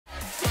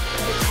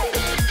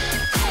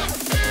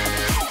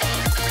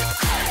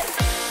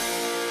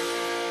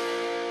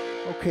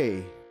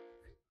Okay.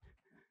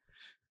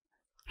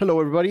 Hello,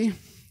 everybody.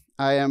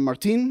 I am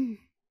Martín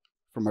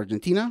from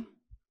Argentina.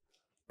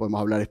 Podemos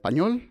hablar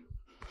español.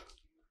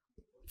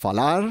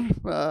 Falar.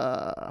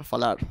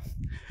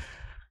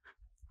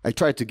 I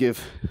tried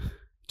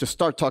to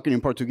start talking in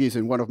Portuguese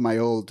in one of my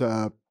old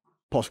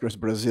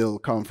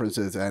PostgreSQL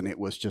conferences, and it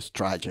was just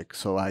tragic.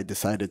 So I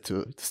decided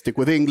to stick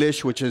with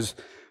English, which is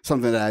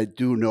something that I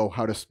do know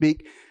how to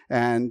speak.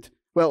 And,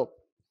 well,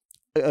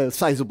 a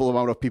sizable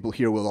amount of people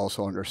here will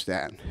also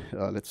understand.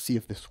 Let's see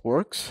if this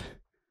works.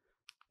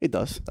 It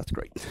does. That's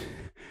great.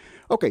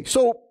 Okay,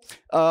 so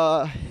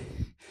I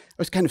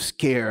was kind of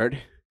scared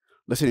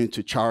listening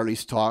to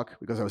Charlie's talk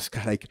because I was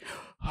kind of like,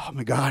 oh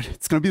my God,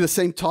 it's going to be the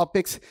same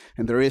topics,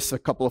 and there is a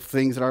couple of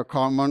things that are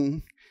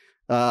common.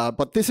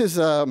 But this is,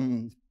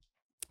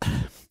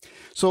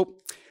 so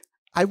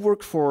I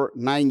worked for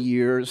 9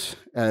 years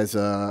as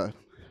a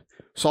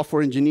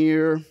software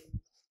engineer.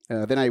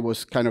 Then I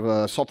was kind of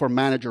a software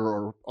manager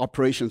or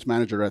operations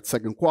manager at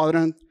Second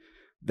Quadrant.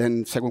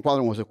 Then Second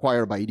Quadrant was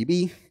acquired by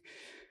EDB.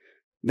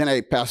 Then I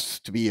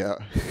passed to be a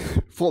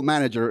full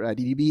manager at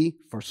EDB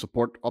for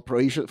support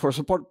operation, a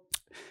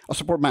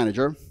support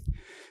manager.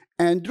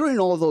 And during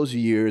all those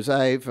years,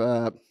 I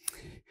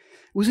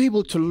was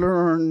able to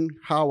learn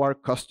how our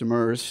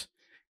customers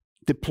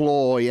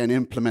deploy and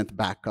implement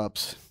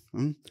backups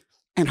and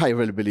high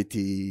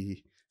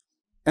availability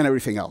and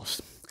everything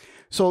else.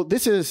 So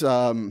this is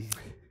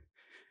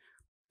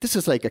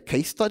like a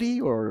case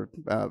study or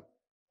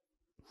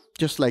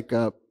just like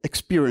an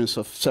experience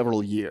of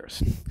several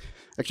years.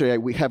 Actually,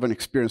 we have an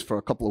experience for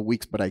a couple of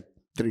weeks, but I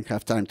didn't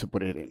have time to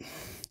put it in.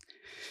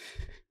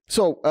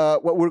 So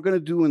what we're going to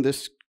do in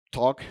this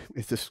talk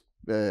is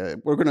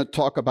we're going to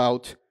talk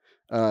about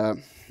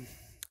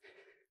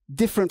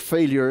different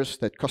failures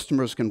that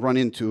customers can run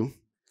into,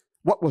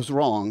 what was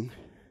wrong,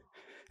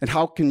 and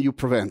how can you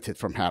prevent it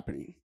from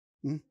happening.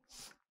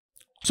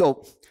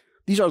 So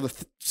these are the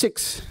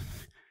 6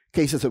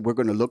 cases that we're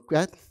going to look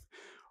at.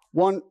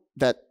 One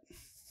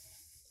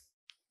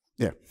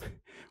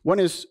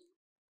is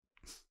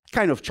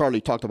kind of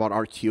Charlie talked about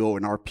RTO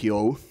and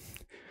RPO.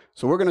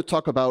 So we're going to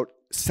talk about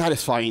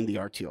satisfying the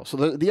RTO. So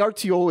the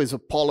RTO is a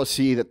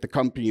policy that the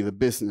company, the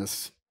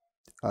business,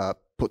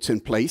 puts in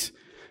place.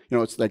 You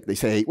know, it's like they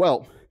say,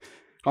 well,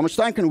 how much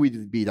time can we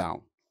be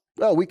down?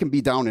 Well, we can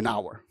be down an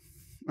hour.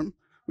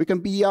 We can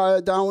be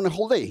down a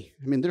whole day.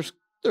 I mean, there's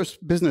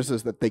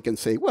businesses that they can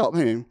say, well,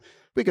 I mean,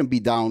 we can be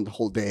down the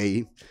whole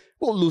day.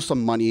 We'll lose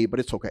some money, but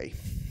it's okay.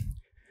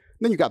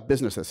 Then you got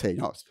businesses say,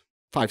 no, it's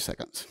 5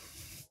 seconds.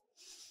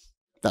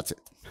 That's it.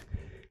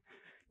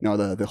 You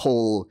know, the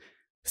whole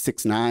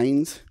 6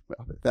 nines,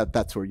 well,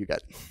 that's where you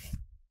get.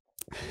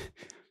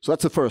 So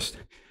that's the first.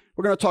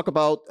 We're going to talk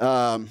about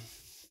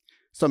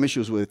some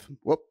issues with,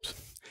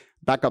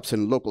 backups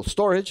in local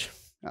storage.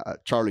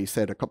 Charlie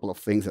said a couple of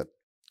things that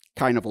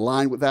kind of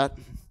align with that.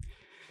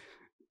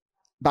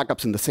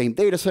 Backups in the same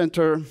data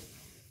center.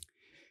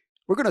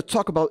 We're going to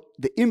talk about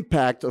the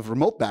impact of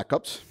remote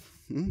backups.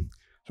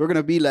 So we're going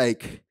to be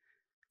like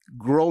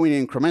growing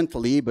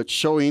incrementally, but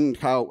showing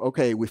how,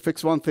 okay, we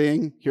fixed one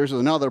thing, here's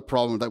another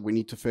problem that we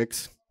need to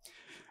fix.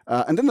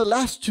 And then the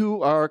last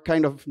 2 are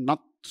kind of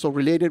not so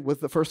related with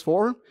the first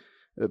 4,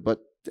 but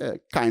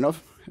kind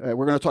of.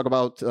 We're going to talk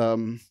about,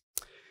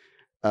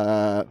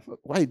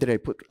 why did I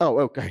put,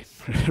 okay,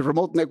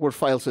 remote network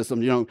file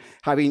system, you know,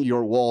 having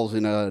your walls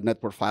in a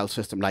network file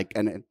system like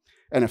an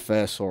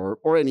NFS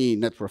or any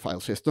network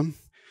file system.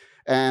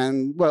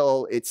 And,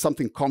 well, it's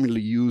something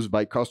commonly used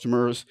by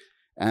customers.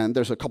 And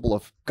there's a couple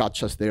of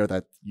gotchas there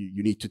that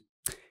you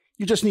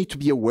just need to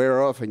be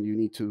aware of, and you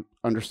need to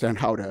understand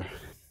how to.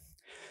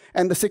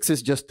 And the 6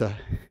 is just,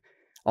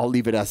 I'll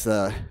leave it as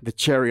the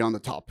cherry on the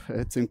top.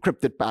 It's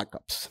encrypted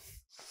backups.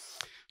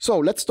 So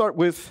let's start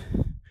with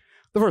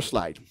the first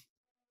slide.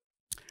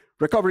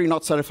 Recovery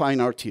not satisfying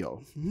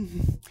RTO.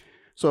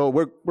 So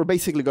we're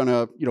basically going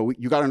to, you know,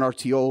 you got an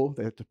RTO,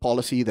 the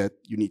policy that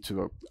you need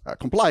to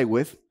comply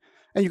with,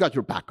 and you got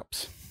your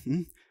backups.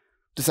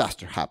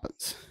 Disaster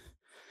happens.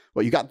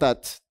 Well, you got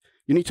that,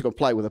 you need to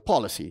comply with a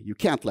policy. You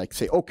can't like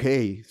say,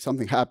 okay,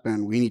 something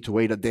happened, we need to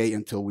wait a day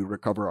until we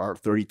recover our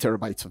 30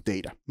 terabytes of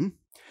data.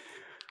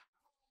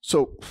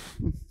 So,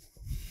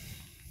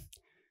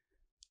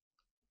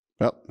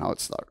 well, now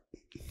let's start.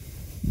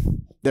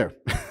 There.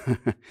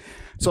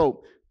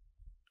 So,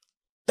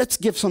 let's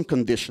give some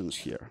conditions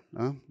here.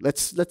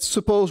 Let's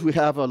suppose we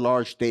have a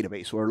large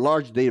database, where a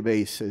large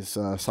database is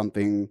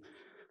something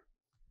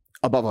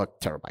above a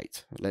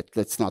terabyte.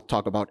 Let's not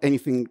talk about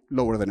anything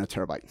lower than a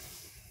terabyte.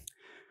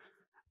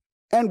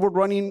 And we're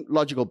running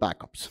logical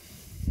backups.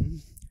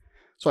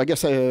 So I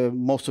guess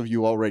most of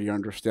you already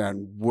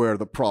understand where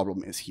the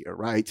problem is here,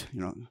 right?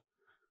 You know.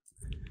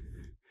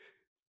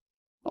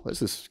 Oh,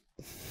 this is.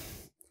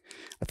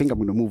 I think I'm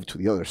going to move to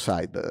the other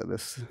side.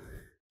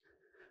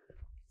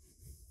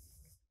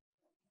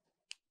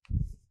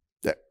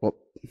 There. Well,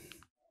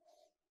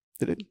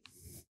 did it?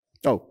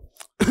 Oh.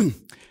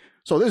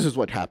 So this is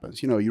what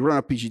happens. You know, you run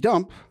a PG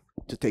dump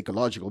to take a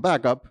logical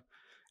backup,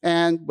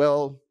 and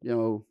well, you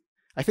know,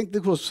 I think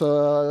this was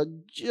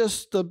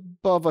just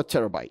above a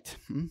terabyte.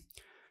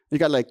 You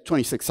got like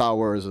 26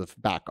 hours of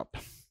backup,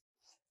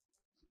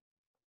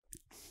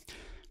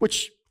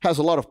 which has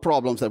a lot of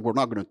problems that we're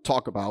not going to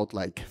talk about,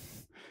 like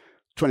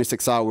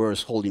 26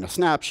 hours holding a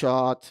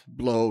snapshot,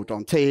 bloat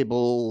on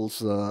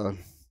tables,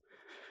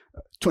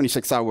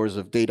 26 hours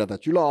of data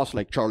that you lost,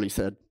 like Charlie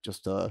said,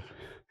 just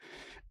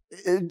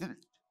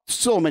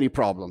so many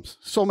problems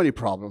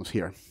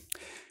here.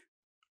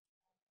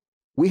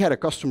 We had a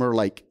customer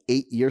like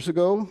 8 years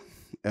ago.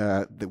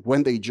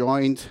 When they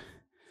joined,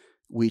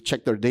 we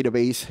checked their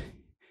database.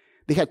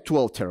 They had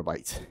 12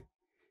 terabytes.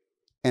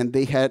 And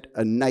they had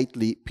a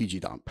nightly PG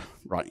dump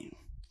running.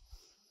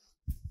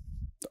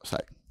 So I was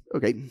like,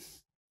 okay.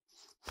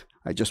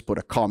 I just put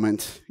a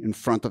comment in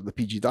front of the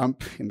PG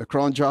dump in the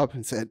cron job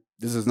and said,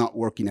 this is not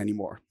working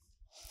anymore.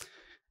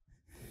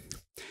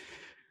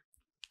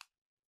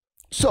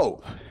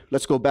 So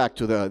let's go back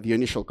to the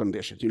initial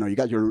conditions. You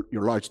got your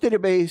large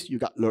database, you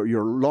got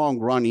your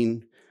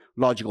long-running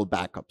logical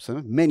backups,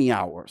 many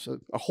hours,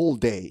 a whole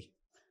day,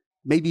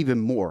 maybe even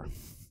more.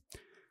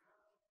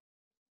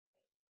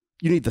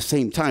 You need the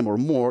same time or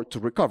more to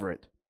recover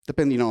it,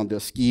 depending on the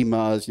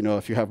schemas.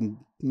 If you have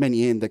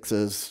many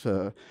indexes,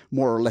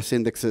 more or less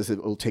indexes,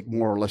 it will take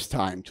more or less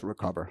time to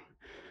recover.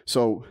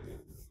 So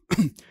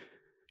you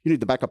need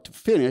the backup to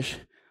finish,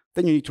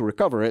 then you need to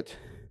recover it,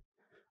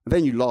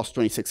 then you lost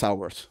 26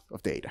 hours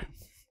of data.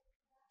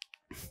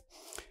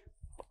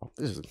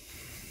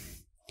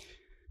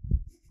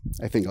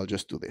 I think I'll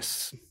just do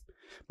this,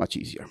 much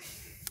easier.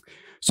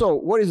 So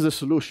what is the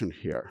solution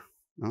here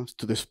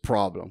to this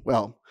problem?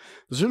 Well,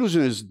 the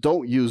solution is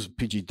don't use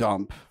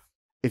pgdump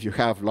if you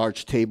have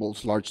large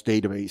tables, large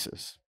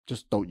databases.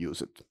 Just don't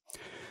use it.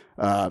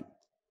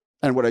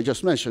 And what I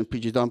just mentioned,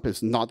 pgdump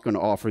is not going to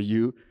offer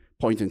you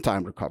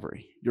point-in-time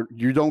recovery.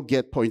 You don't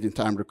get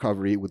point-in-time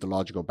recovery with the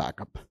logical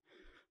backup.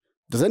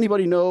 Does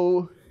anybody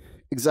know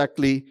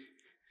exactly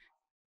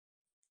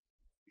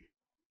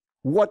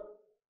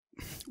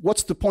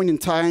what's the point in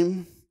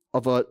time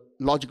of a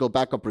logical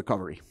backup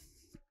recovery?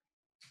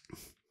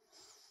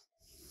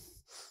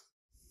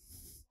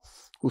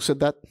 Who said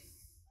that?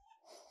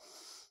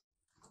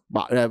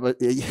 But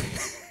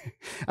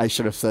I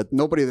should have said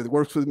nobody that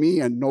works with me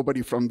and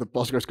nobody from the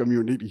Postgres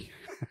community.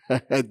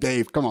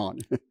 Dave, come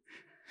on.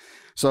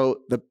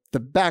 So the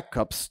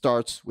backup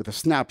starts with a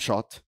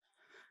snapshot,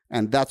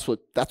 and that's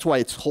why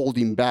it's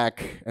holding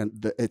back,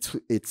 and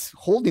it's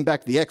holding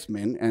back the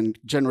Xmin and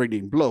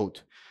generating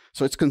bloat.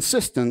 So it's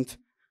consistent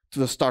to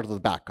the start of the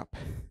backup.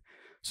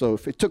 So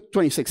if it took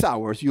 26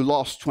 hours, you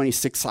lost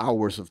 26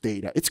 hours of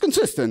data. It's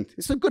consistent.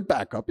 It's a good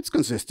backup. It's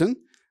consistent.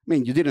 I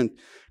mean, you didn't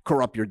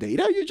corrupt your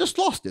data. You just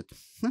lost it.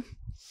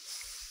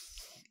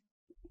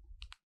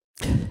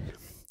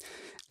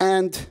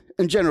 And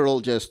in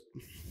general,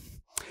 pgdump,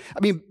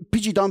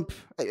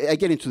 I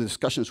get into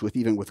discussions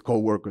even with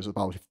coworkers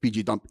about if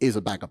pgdump is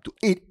a backup tool.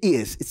 It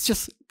is. It's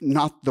just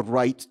not the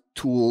right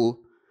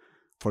tool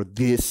for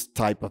this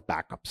type of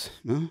backups.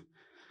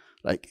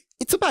 Like,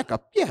 it's a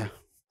backup. Yeah,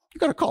 you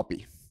got a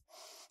copy.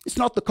 It's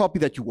not the copy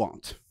that you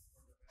want.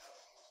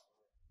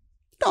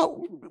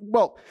 No,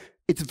 well,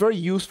 it's very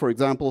used, for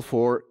example,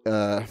 for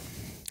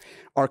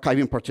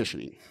archiving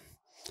partitioning.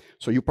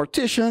 So you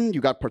partition,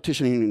 you got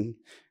partitioning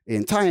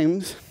in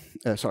times,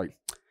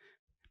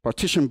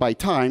 partition by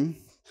time.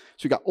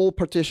 So you got old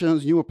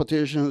partitions, newer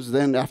partitions,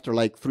 then after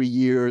like 3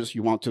 years,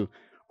 you want to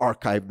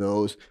archive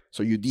those.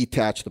 So you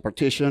detach the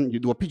partition, you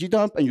do a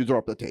pgdump, and you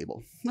drop the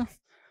table. No,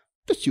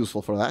 that's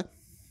useful for that.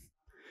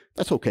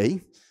 That's okay.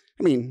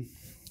 I mean,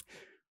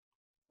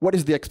 what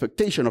is the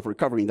expectation of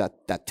recovering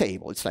that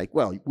table? It's like,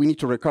 well, we need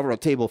to recover a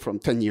table from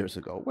 10 years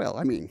ago. Well,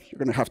 I mean, you're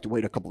going to have to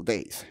wait a couple of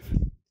days.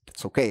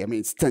 It's okay. I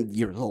mean, it's 10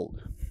 years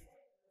old.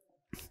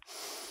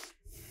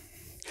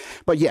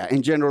 But yeah,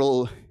 in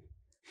general,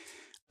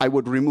 I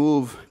would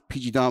remove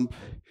pgdump.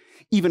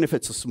 Even if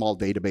it's a small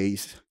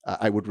database,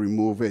 I would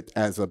remove it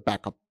as a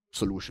backup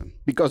solution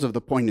because of the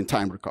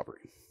point-in-time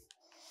recovery.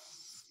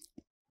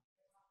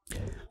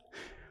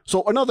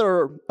 So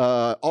another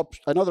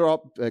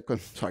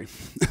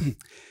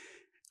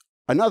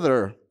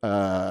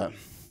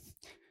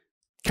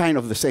kind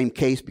of the same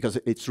case, because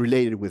it's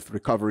related with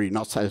recovery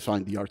not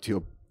satisfying the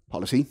RTO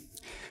policy,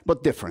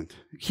 but different.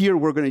 Here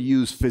we're going to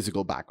use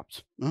physical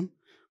backups,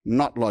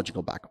 not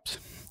logical backups.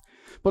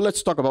 But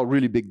let's talk about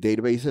really big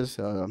databases.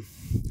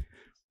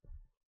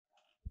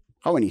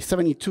 How many?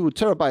 72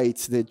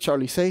 terabytes, did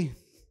Charlie say?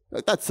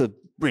 That's a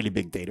really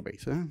big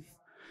database.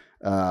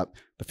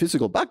 The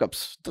physical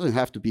backups doesn't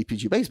have to be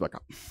PG-based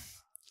backup.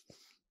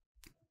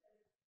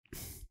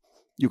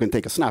 You can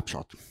take a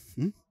snapshot,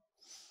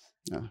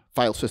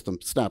 file system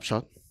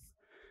snapshot.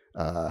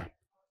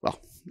 Well,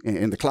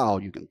 in the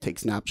cloud, you can take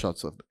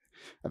snapshots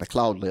at the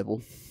cloud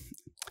level.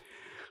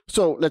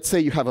 So let's say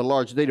you have a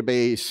large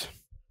database,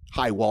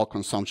 high wall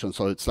consumption.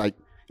 So it's like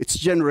it's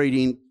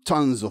generating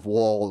tons of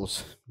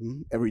walls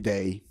every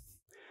day.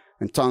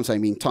 And tons, I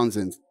mean tons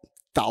and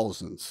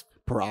thousands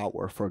per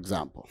hour, for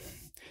example.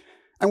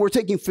 And we're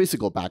taking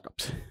physical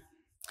backups.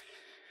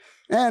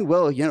 And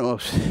well,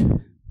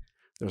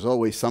 There's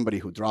always somebody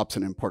who drops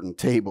an important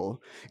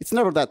table. It's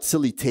never that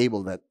silly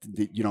table that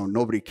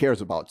nobody cares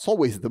about. It's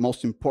always the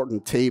most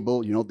important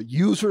table, the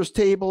users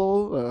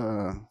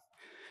table.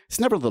 It's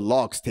never the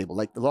logs table.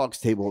 Like the logs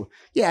table,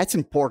 yeah, it's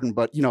important,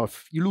 but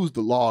if you lose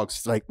the logs,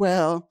 it's like,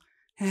 well,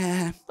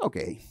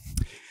 okay.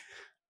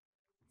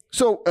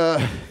 So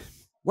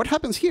what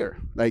happens here?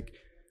 Like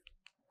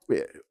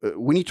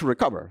we need to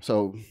recover.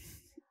 So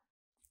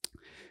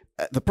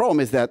the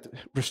problem is that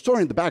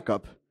restoring the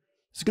backup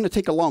is going to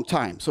take a long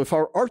time. So if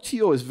our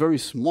RTO is very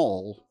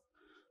small,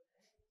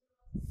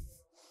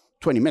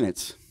 20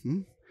 minutes.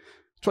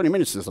 20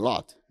 minutes is a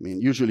lot. I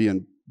mean, usually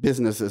in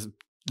businesses,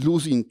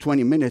 losing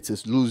 20 minutes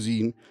is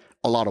losing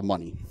a lot of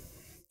money.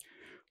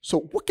 So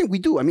what can we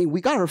do? I mean, we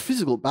got our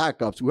physical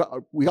backups.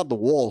 We got the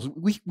walls.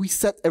 We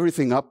set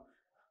everything up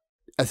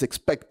as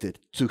expected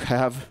to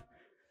have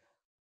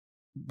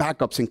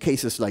backups in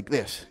cases like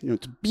this,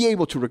 to be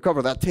able to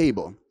recover that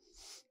table.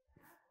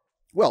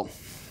 Well,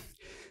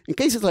 in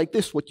cases like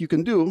this, what you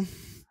can do,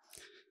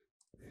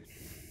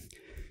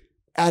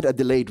 add a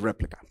delayed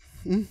replica.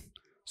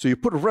 So you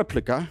put a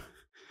replica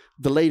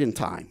delayed in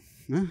time.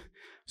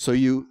 So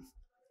you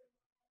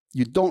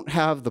don't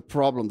have the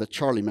problem that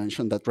Charlie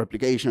mentioned, that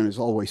replication is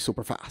always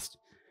super fast.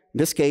 In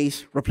this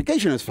case,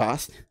 replication is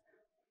fast,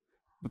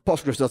 but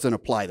Postgres doesn't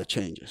apply the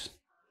changes.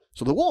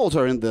 So the walls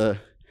are in the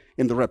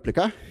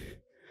replica.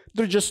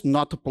 They're just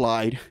not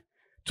applied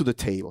to the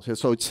table.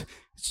 So it's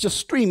just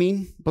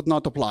streaming, but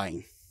not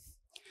applying.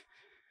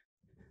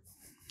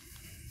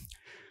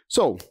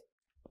 So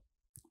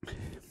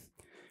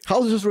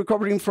how does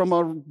recovering from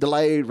a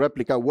delayed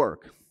replica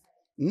work?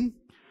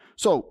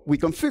 So we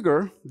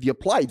configure the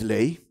apply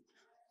delay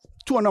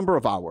to a number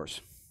of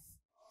hours,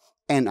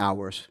 n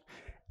hours,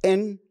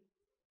 in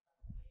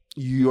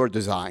your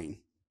design.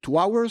 2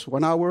 hours,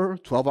 1 hour,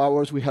 12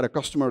 hours. We had a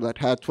customer that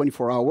had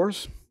 24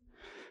 hours.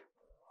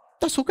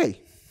 That's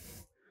okay.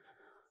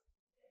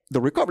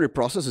 The recovery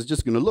process is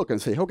just going to look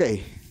and say,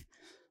 okay,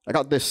 I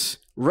got this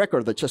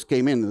record that just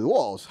came in the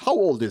walls. How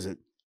old is it?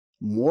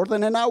 More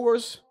than n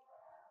hours?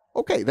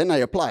 Okay, then I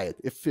apply it.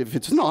 If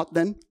it's not,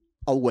 then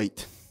I'll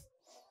wait.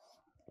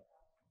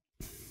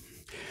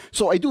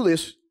 So I do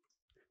this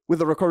with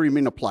the recovery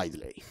min apply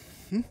delay.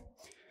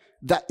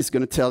 That is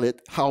going to tell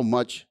it how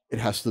much it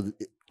has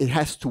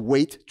to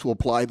wait to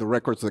apply the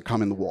records that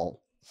come in the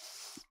wall.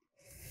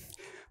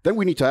 Then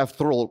we need to have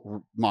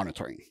thorough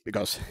monitoring,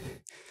 because,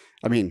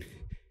 I mean,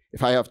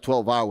 if I have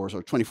 12 hours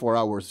or 24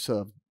 hours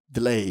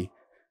delay,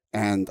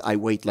 and I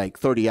wait like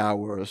 30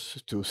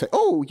 hours to say,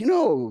 oh,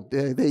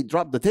 they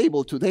dropped the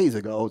table 2 days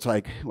ago, it's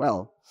like,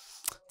 well,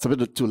 it's a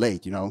bit too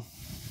late,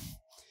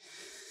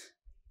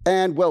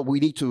 And, well, we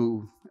need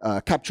to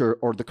capture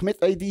or the commit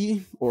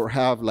ID or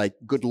have like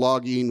good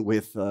logging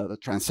with the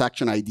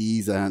transaction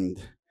IDs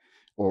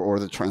or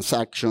the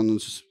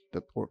transactions,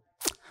 or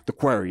the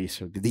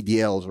queries or the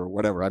DDLs or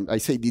whatever. I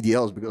say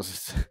DDLs because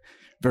it's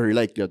very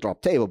likely a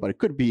drop table, but it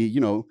could be,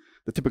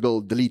 the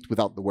typical delete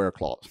without the where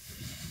clause.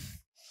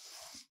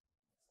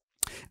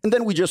 And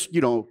then we just,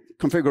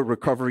 configure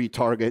recovery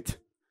target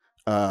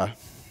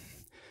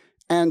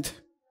and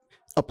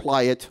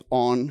apply it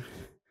on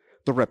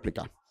the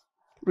replica.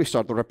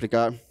 Restart the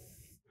replica,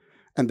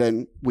 and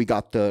then we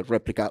got the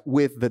replica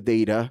with the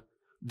data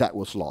that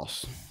was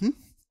lost.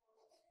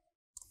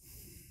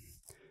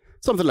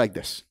 Something like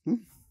this.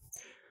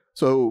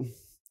 So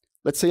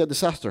let's say a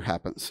disaster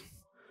happens.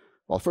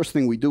 Well, first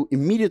thing we do,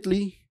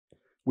 immediately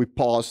we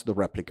pause the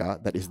replica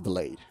that is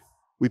delayed.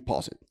 We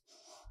pause it.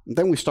 And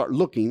then we start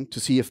looking to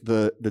see if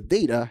the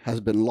data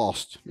has been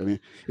lost. I mean,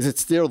 is it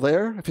still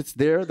there? If it's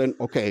there, then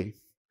okay.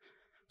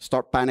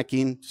 Start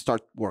panicking,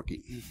 start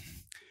working.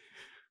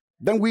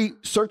 Then we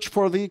search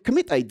for the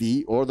commit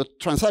ID or the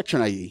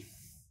transaction ID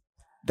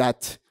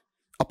that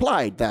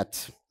applied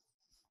that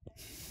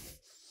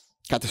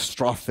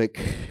catastrophic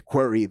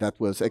query that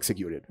was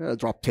executed,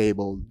 drop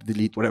table,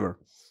 delete, whatever.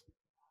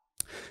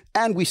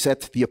 And we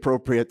set the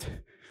appropriate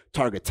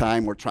target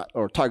time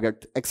or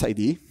target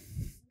XID.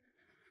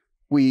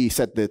 We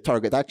set the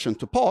target action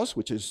to pause,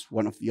 which is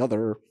one of the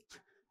other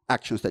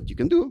actions that you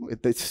can do.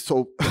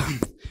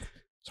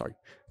 Sorry.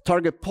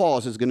 Target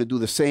pause is going to do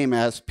the same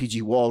as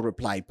PG wall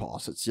reply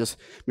pause. It's just,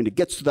 when it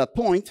gets to that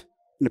point,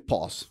 and it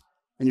pause.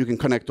 And you can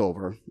connect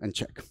over and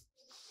check.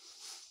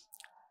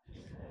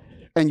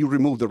 And you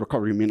remove the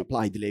recovery min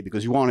apply delay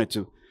because you want it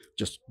to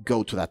just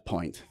go to that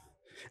point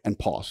and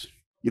pause.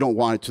 You don't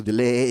want it to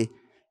delay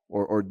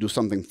or do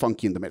something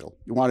funky in the middle.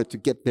 You want it to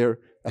get there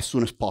as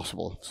soon as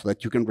possible so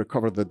that you can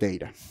recover the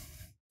data.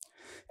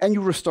 And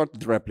you restart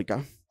the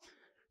replica.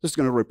 This is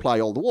going to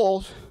reply all the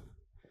walls.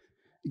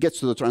 It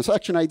gets to the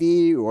transaction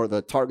ID or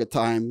the target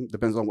time,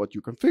 depends on what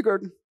you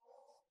configured,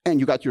 and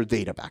you got your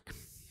data back,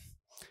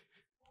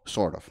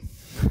 sort of.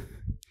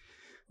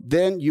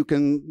 Then you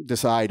can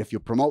decide if you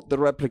promote the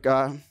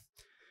replica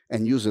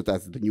and use it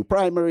as the new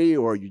primary,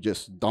 or you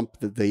just dump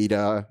the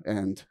data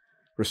and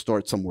restore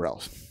it somewhere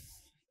else.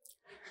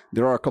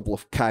 There are a couple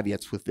of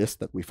caveats with this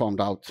that we found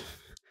out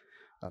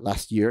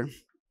last year.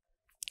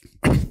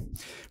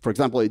 For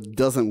example, it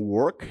doesn't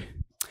work.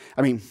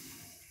 I mean,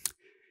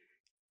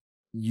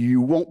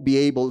 you won't be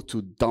able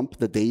to dump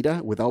the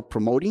data without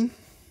promoting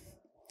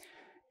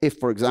if,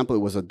 for example, it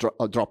was a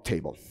drop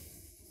table.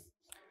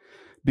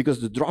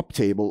 Because the drop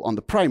table on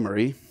the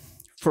primary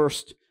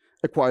first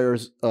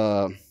acquires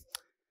an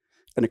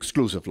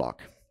exclusive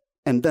lock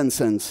and then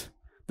sends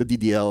the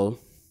DDL,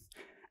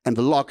 and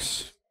the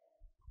locks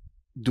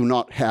do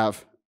not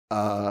have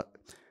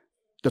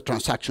the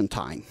transaction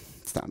time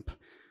stamp.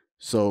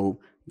 So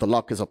the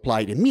lock is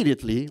applied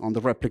immediately on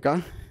the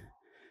replica,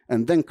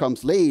 and then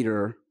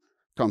later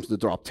comes the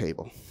drop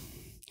table.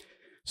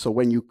 So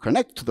when you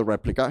connect to the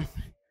replica,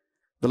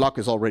 the lock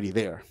is already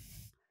there.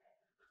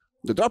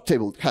 The drop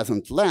table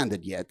hasn't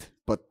landed yet,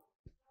 but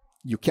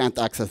you can't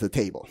access the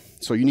table.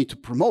 So you need to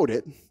promote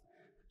it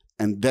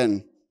and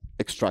then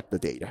extract the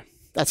data.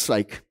 That's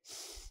like,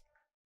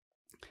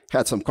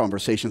 had some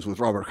conversations with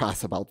Robert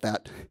Haas about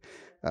that.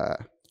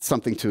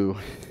 Something to,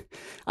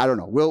 I don't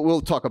know,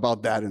 we'll talk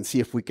about that and see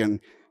if we can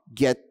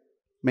get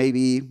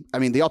maybe, I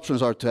mean, the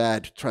options are to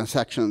add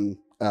transaction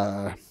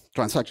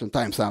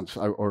timestamps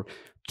or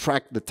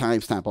track the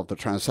timestamp of the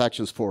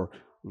transactions for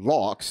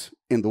locks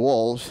in the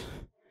walls,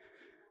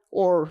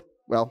 or,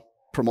 well,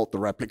 promote the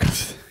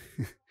replicas.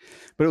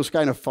 But it was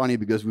kind of funny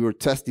because we were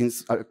testing,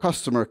 a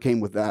customer came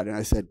with that, and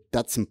I said,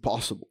 that's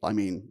impossible. I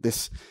mean,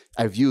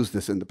 I've used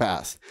this in the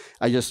past.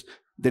 I just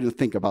didn't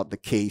think about the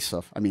case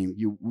of, I mean,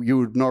 you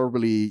would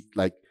normally,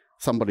 like,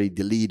 somebody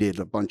deleted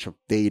a bunch of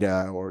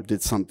data or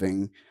did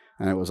something,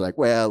 and I was like,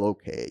 well,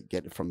 okay,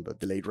 get it from the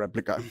delayed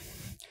replica.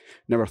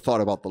 Never thought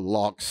about the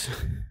locks,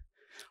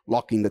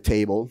 locking the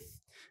table,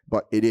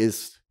 but it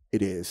is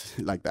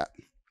like that.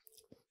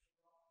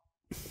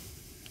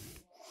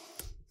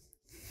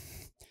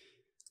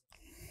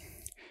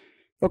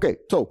 Okay,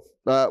 so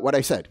what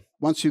I said,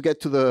 once you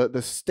get to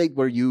the state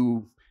where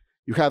you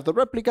have the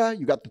replica,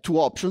 you got the two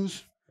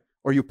options,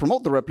 or you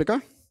promote the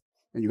replica,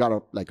 and you got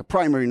a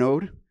primary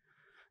node,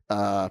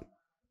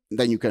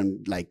 then you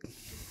can like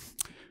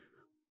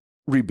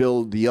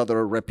rebuild the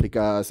other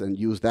replicas and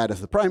use that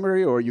as the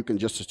primary, or you can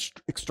just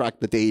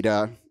extract the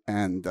data,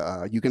 and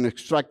you can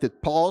extract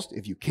it paused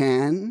if you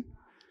can,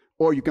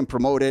 or you can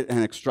promote it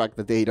and extract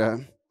the data,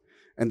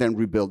 and then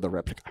rebuild the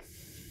replica.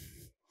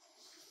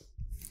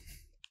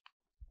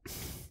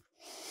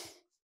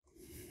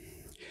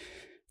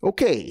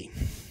 Okay.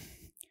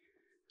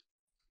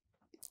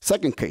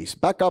 Second case,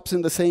 backups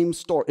in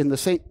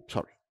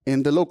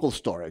the local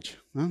storage.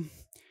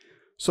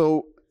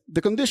 So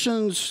the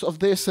conditions of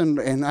this,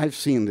 and I've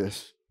seen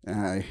this,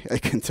 I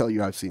can tell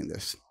you I've seen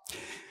this.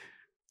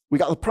 We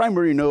got a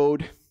primary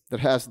node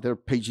that has the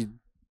PG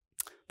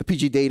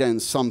data in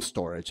some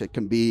storage. It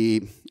can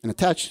be an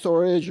attached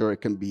storage, or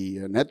it can be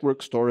a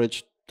network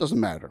storage, doesn't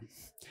matter.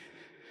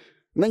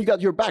 And then you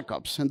got your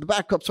backups, and the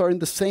backups are in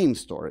the same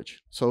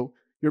storage. So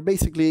you're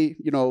basically,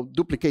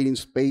 duplicating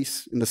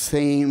space in the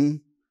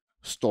same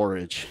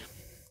storage.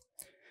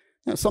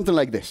 Something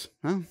like this.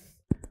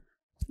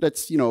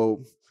 Let's,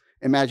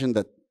 imagine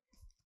that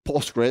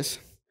Postgres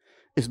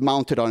is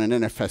mounted on an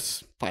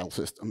NFS file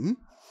system,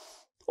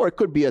 or it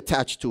could be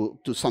attached to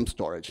some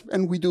storage.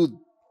 And we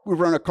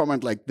run a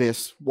command like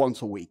this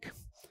once a week.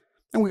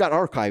 And we got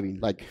archiving,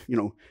 like,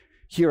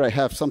 here I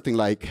have something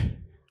like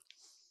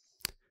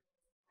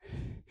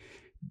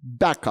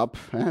backup.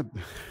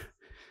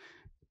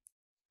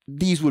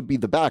 These would be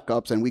the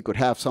backups, and we could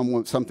have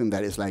something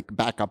that is like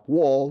backup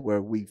wall,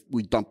 where we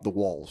dump the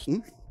walls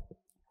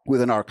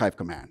with an archive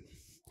command,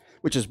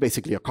 which is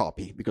basically a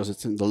copy because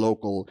it's in the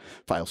local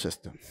file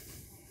system.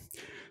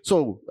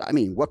 So, I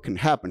mean, what can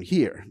happen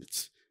here?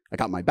 I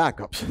got my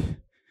backups.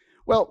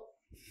 Well,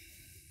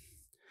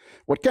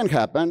 what can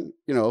happen,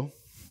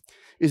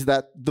 is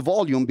that the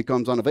volume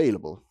becomes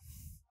unavailable.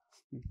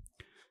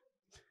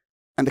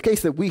 And the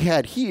case that we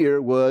had here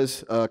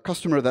was a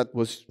customer that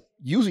was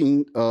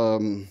using,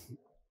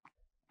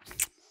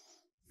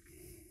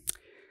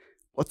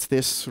 what's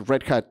this,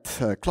 Red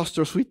Hat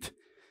cluster suite,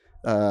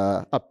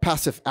 a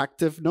passive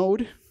active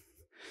node,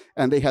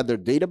 and they had their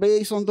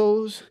database on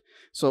those.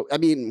 So, I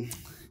mean,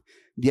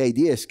 the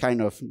idea is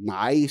kind of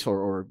nice,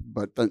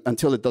 but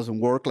until it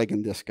doesn't work, like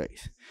in this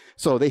case.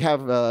 So they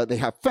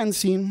have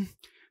fencing,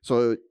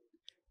 so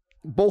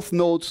both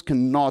nodes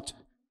cannot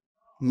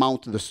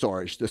mount the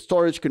storage. The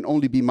storage can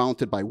only be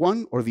mounted by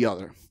one or the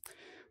other.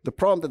 The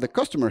problem that the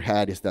customer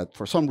had is that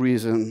for some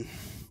reason,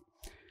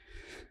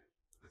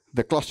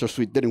 the cluster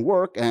suite didn't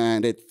work,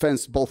 and it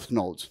fenced both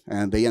nodes.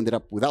 And they ended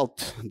up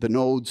without the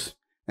nodes,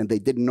 and they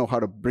didn't know how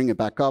to bring it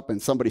back up.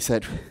 And somebody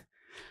said,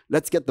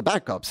 let's get the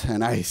backups.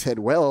 And I said,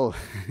 well,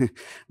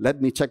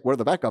 let me check where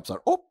the backups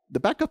are. Oh, the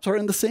backups are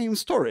in the same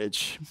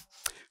storage.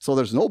 So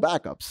there's no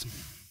backups.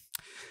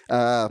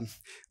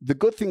 The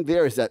good thing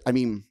there is that, I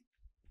mean,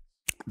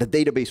 the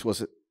database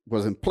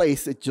was in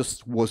place. It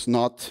just was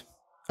not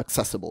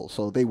accessible.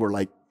 So they were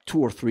like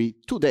 2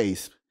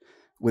 days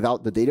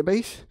without the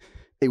database.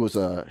 It was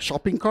a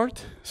shopping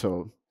cart,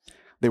 so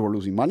they were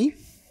losing money.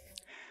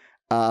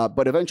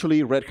 But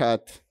eventually, Red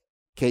Hat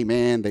came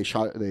in.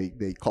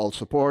 They called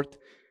support,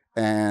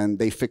 and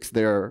they fixed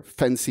their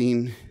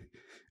fencing.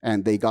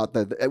 And they got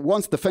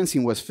once the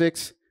fencing was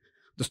fixed,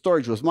 The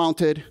storage was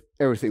mounted,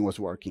 everything was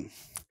working.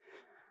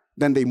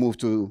 Then they moved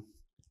to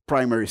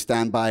primary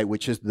standby,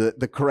 which is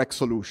the correct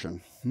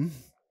solution.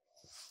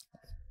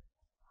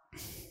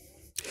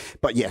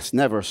 But yes,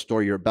 never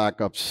store your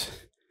backups.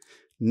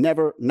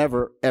 Never,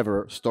 never,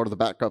 ever store the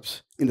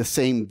backups in the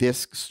same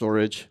disk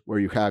storage where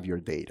you have your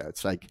data.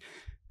 It's like,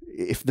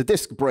 if the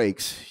disk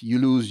breaks, you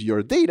lose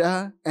your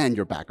data and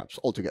your backups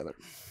altogether.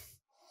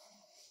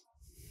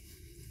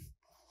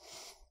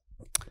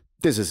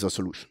 This is a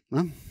solution.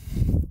 Huh?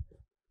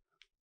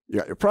 You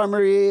got your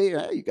primary,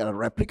 you got a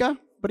replica,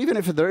 but even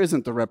if there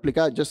isn't a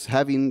replica, just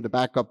having the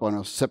backup on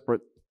a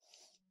separate,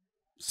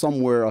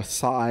 somewhere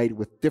aside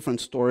with different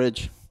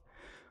storage,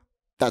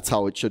 that's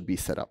how it should be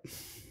set up.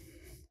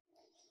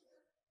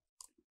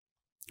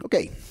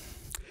 Okay,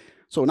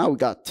 so now we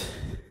got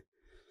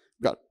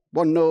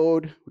one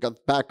node, we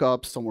got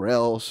backup somewhere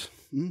else.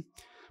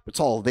 It's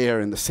all there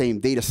in the same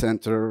data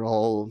center,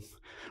 all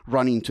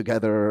running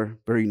together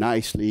very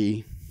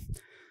nicely.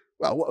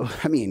 Well,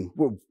 I mean,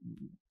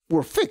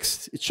 we're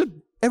fixed.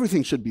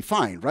 Everything should be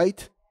fine,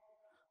 right?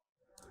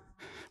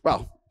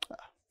 Well,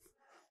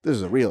 this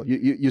is a real.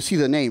 You see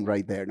the name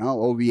right there, no?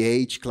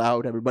 OVH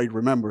Cloud. Everybody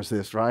remembers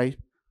this, right?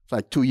 It's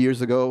like 2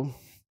 years ago.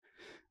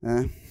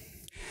 And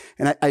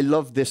I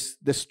love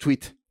this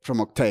tweet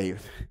from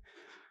Octave.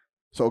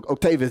 So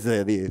Octave is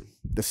the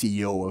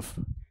CEO of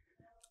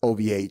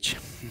OVH.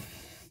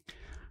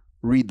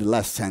 Read the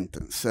last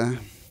sentence.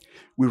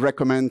 We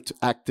recommend to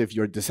active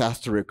your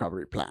disaster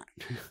recovery plan.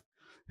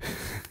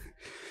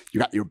 You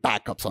got your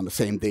backups on the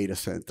same data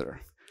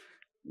center.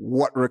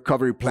 What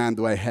recovery plan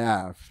do I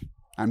have?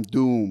 I'm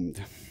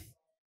doomed.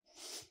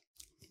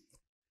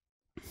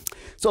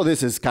 So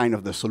this is kind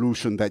of the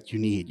solution that you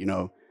need, you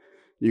know.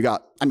 You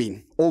got, I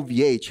mean,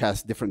 OVH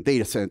has different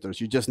data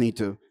centers. You just need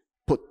to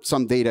put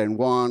some data in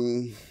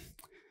one,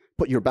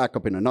 put your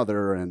backup in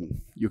another,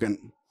 and you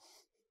can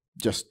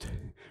just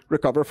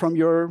recover from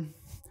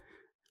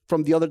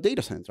the other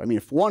data center. I mean,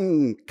 if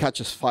one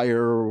catches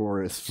fire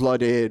or is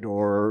flooded,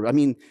 or, I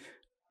mean,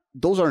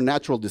 those are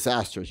natural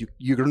disasters.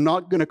 You're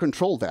not going to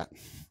control that.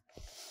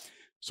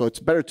 So it's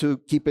better to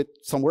keep it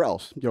somewhere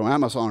else. You know,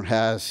 Amazon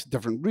has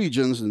different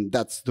regions, and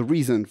that's the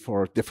reason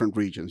for different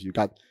regions. You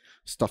got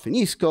stuff in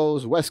East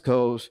Coast, West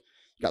Coast,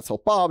 you got Sao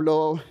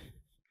Paulo.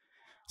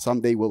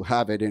 Someday we'll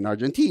have it in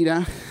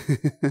Argentina.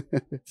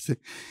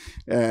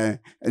 And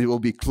it will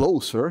be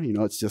closer. You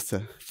know, it's just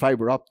a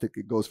fiber optic.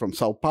 It goes from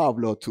Sao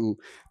Paulo to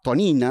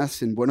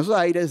Toninas in Buenos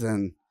Aires,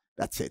 and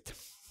that's it.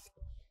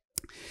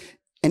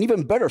 An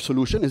even better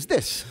solution is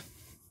this.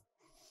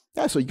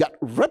 Yeah, so you got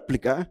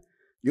replica,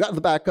 you got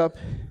the backup,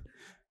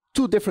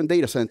 2 different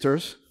data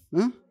centers.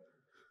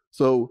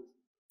 So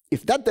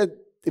if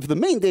the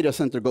main data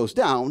center goes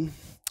down,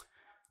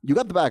 you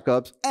got the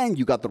backups and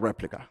you got the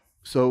replica.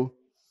 So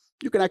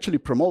you can actually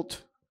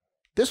promote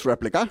this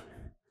replica,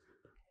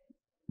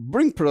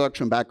 bring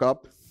production back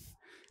up,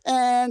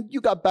 and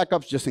you got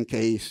backups just in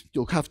case.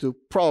 You'll have to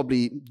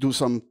probably do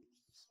some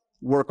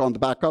work on the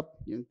backup,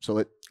 so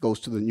it goes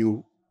to the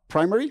new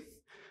primary,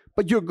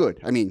 but you're good.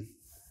 I mean,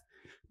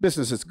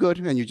 business is good,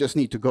 and you just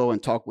need to go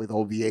and talk with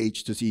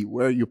OVH to see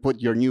where you put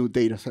your new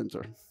data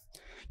center,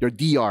 your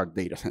DR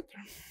data center.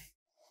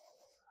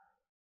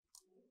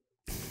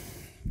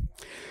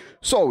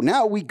 So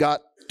now we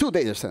got 2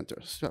 data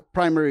centers,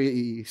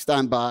 primary,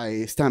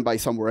 standby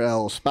somewhere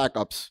else,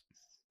 backups,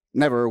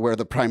 never where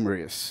the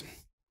primary is.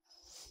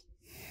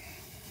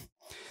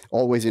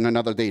 Always in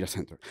another data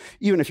center.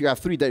 Even if you have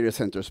 3 data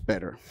centers,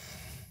 better.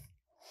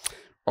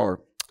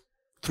 Or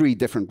 3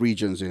 different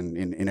regions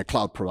in a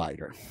cloud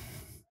provider.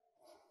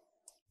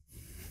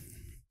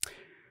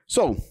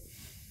 So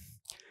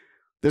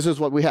this is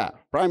what we have.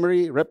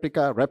 Primary,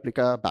 replica,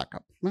 replica,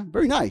 backup.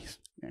 Very nice.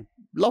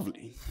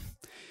 Lovely.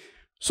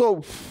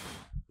 So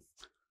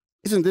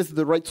isn't this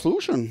the right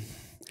solution?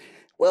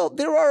 Well,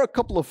 there are a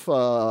couple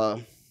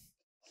of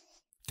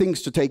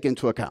things to take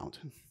into account.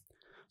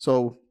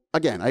 So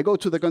again, I go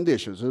to the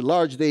conditions. A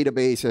large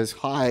database has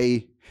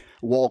high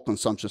wall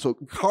consumption. So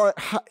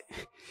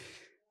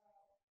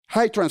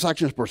high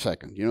transactions per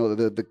second. You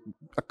know,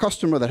 a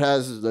customer that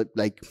has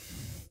like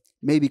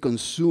maybe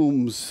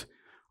consumes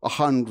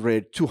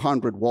 100,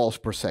 200 walls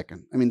per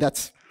second. I mean,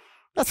 that's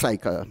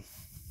like a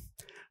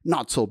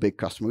not so big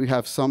customer. We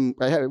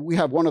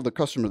have one of the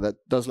customers that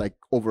does like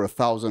over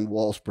 1,000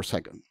 walls per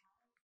second.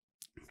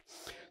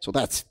 So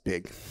that's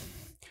big.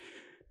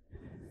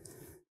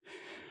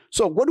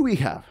 So what do we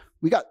have?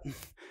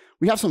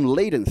 We have some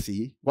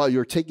latency while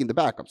you're taking the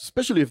backups,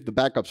 especially if the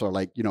backups are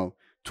like, you know,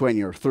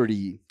 20 or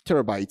 30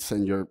 terabytes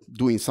and you're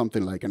doing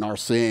something like an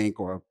rsync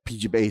or a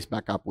PG-based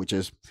backup, which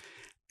is,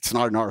 it's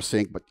not an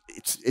rsync, but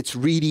it's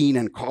reading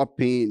and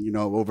copying, you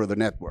know, over the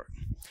network.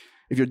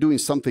 If you're doing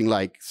something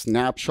like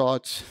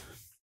snapshots,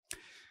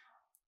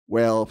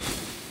 well,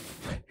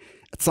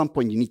 at some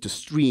point you need to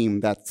stream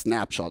that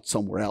snapshot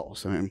somewhere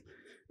else. I mean,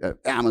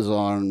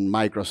 Amazon,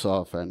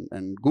 Microsoft,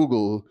 and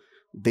Google,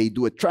 they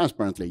do it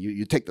transparently.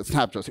 You take the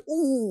snapshot, say,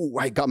 "Oh,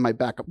 I got my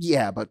backup."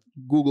 Yeah, but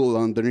Google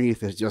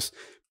underneath is just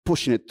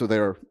pushing it to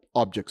their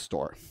object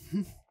store.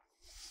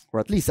 Or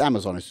at least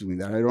Amazon is doing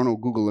that. I don't know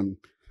Google and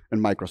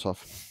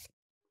Microsoft.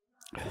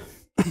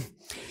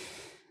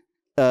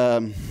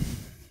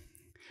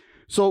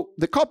 So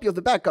the copy of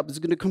the backup is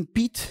going to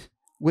compete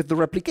with the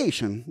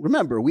replication.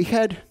 Remember, we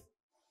had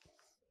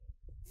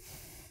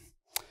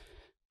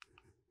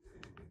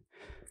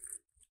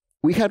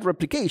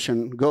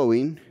replication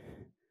going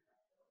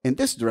in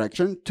this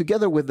direction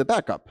together with the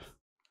backup.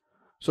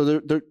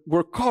 So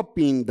we're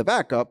copying the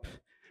backup,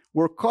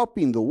 we're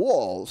copying the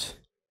walls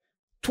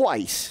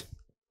twice.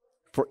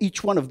 For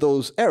each one of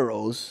those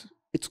arrows,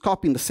 it's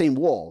copying the same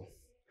wall.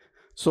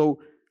 So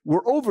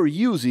we're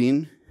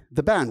overusing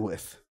the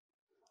bandwidth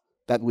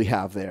that we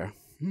have there.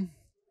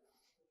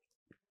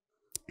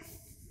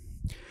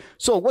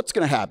 So what's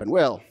going to happen?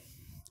 Well,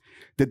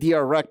 the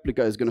DR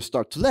replica is going to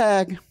start to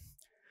lag.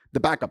 The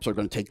backups are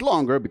going to take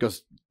longer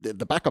because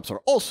the backups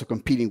are also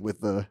competing with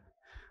the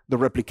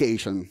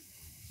replication.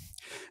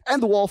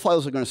 And the wall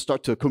files are going to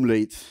start to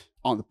accumulate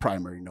on the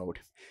primary node.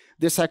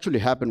 This actually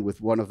happened with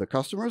one of the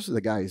customers.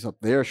 The guys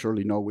up there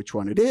surely know which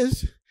one it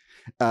is.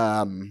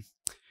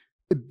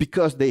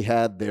 Because they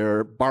had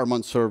their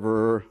Barman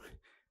server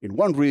in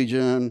one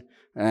region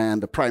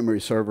and the primary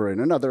server in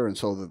another, and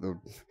so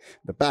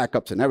the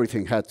backups and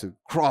everything had to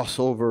cross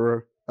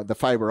over the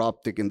fiber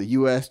optic in the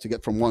US to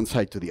get from one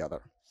side to the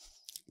other.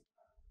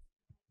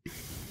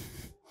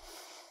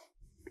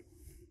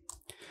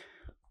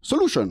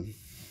 Solution.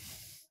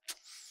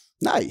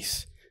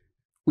 Nice.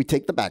 We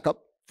take the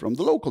backup from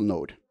the local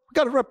node. We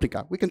got a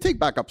replica. We can take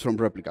backups from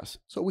replicas.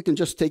 So we can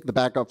just take the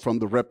backup from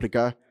the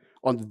replica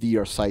on the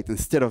DR site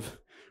instead of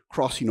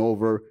crossing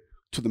over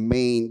to the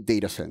main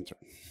data center.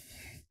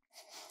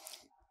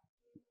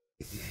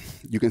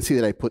 You can see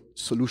that I put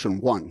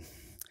solution 1.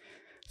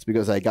 It's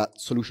because I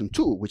got solution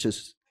 2, which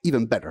is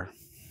even better.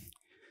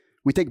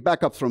 We take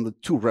backup from the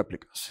 2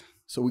 replicas.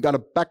 So we got a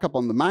backup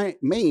on the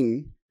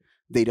main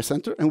data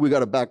center, and we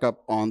got a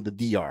backup on the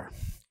DR.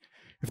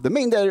 If the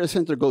main data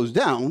center goes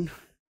down,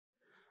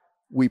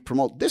 we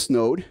promote this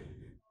node,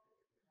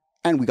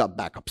 and we got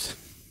backups.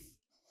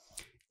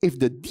 If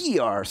the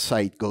DR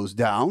site goes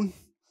down,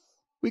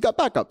 we got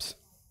backups.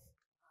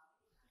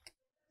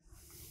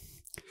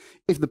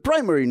 If the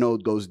primary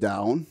node goes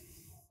down,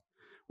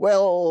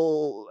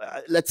 well,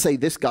 let's say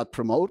this got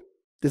promoted,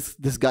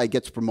 this guy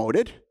gets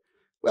promoted.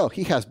 Well,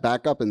 he has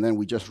backup, and then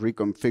we just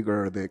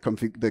reconfigure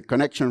the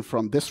connection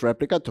from this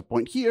replica to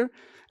point here,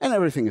 and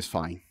everything is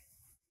fine.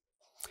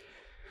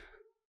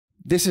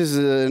 This is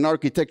an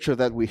architecture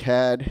that we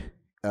had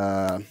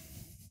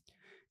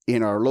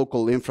in our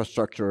local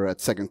infrastructure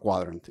at Second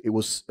Quadrant. It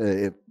was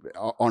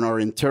on our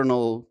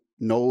internal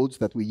nodes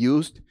that we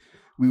used,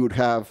 we would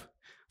have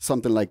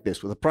something like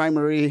this with a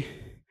primary,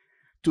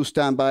 2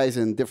 standbys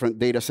in different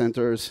data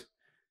centers,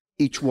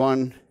 each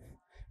one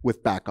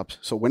with backups.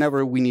 So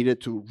whenever we needed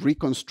to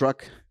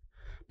reconstruct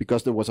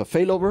because there was a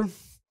failover,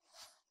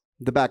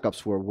 the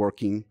backups were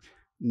working.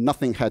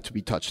 Nothing had to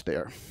be touched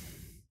there.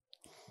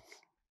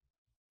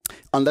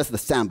 Unless the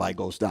standby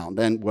goes down,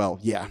 then, well,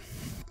 yeah.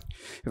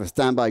 If a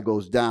standby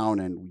goes down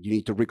and you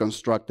need to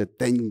reconstruct it,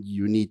 then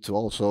you need to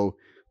also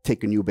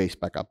take a new base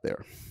back up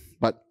there.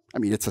 But, I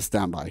mean, it's a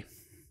standby.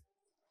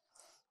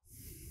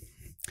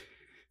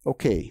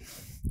 Okay.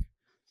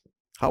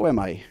 How am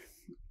I?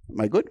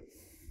 Am I good?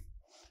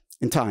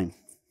 In time?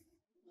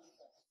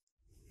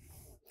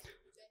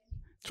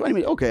 20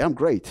 minutes. Okay, I'm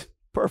great.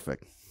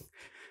 Perfect.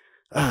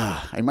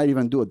 I might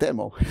even do a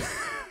demo.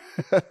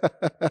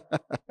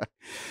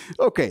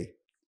 Okay.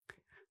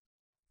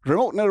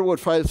 Remote network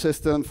file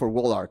system for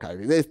wall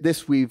archiving.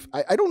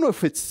 I don't know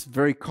if it's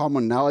very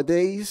common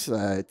nowadays.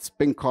 It's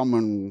been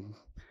common,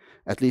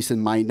 at least in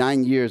my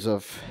 9 years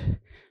of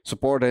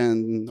support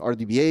and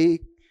RDBA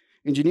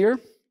engineer,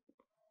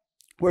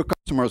 where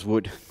customers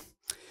would.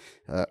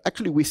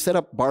 Actually, we set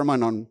up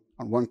Barman on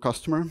one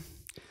customer.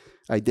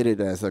 I did it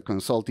as a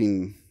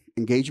consulting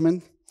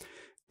engagement.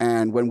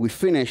 And when we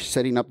finished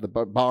setting up the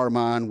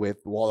Barman with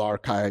wall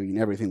archiving,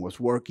 everything was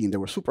working, they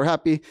were super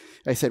happy.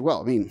 I said,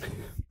 well, I mean,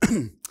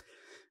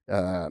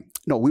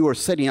 no, we were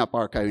setting up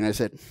archiving. I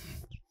said,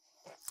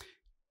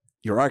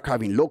 you're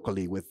archiving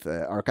locally with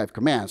archive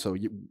command, so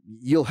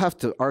you'll have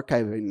to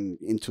archive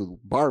into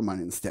Barman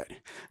instead.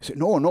 I said,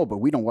 no, but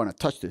we don't want to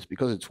touch this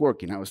because it's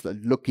working. I was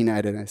looking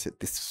at it and I said,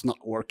 this is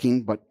not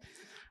working, but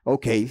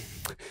okay.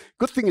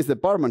 Good thing is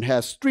that Barman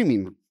has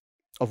streaming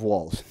of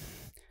walls.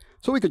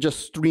 So we could just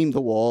stream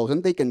the walls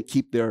and they can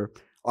keep their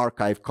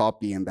archive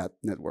copy in that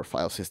network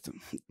file system.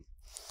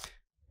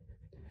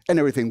 And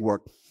everything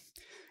worked.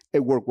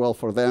 It worked well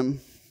for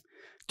them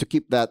to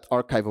keep that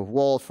archive of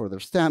walls for their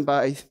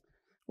standbys,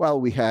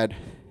 while we had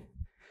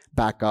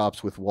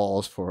backups with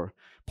walls for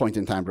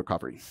point-in-time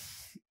recovery.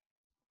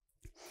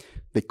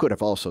 They could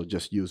have also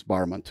just used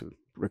Barman to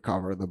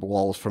recover the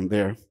walls from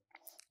there,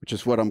 which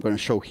is what I'm going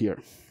to show here.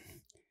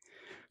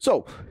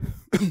 So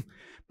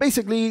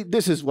basically,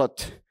 this is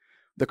what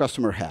the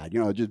customer had,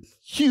 just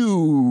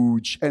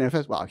huge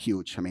NFS, well,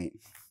 huge, I mean,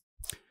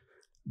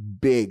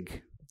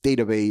 big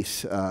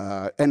database,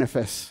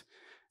 NFS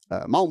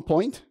mount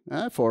point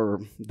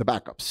for the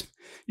backups.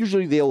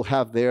 Usually they'll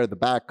have there the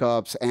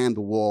backups and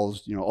the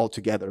walls, all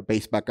together,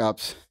 base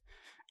backups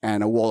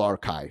and a wall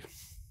archive.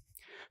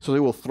 So they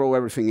will throw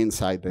everything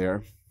inside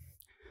there.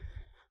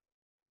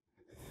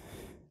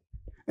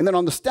 And then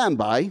on the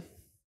standby,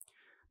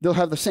 they'll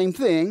have the same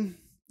thing.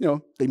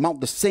 They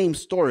mount the same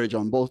storage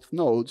on both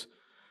nodes.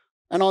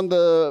 And on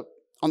the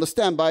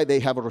standby, they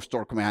have a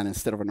restore command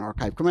instead of an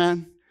archive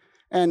command.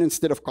 And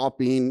instead of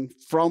copying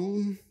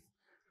from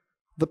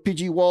the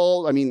PG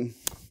wall,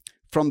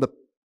 from the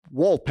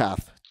wall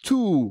path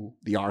to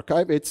the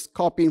archive, it's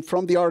copying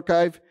from the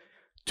archive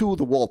to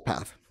the wall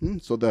path.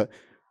 So the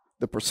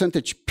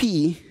percentage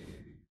P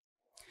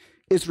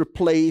is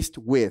replaced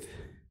with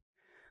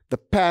the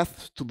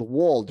path to the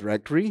wall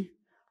directory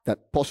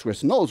that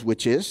Postgres knows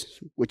which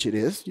it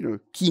is.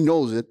 Key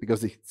knows it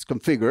because it's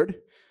configured,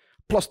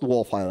 plus the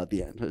wall file at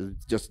the end.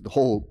 It's just the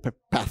whole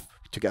path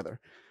together.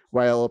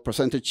 While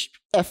percentage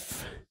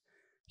F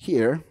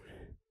here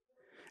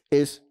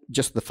is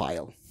just the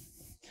file.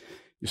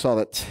 You saw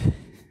that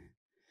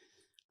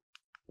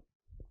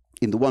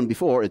in the one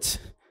before, it's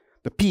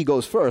the P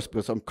goes first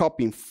because I'm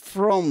copying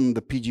from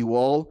the PG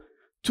wall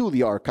to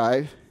the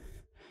archive.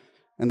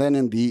 And then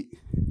in the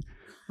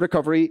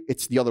recovery,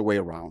 it's the other way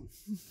around.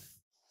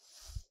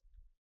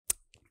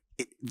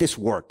 This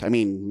worked.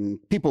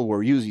 People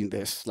were using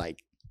this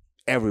like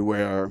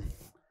everywhere.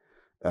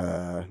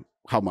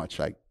 How much?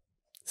 Like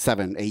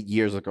 7, 8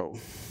 years ago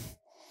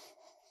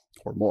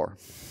or more.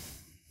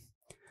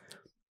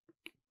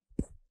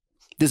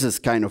 This is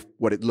kind of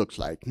what it looks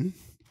like. So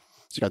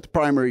you got the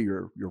primary,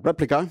 your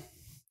replica.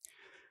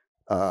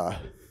 The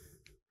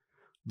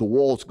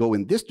walls go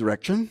in this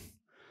direction.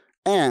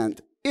 And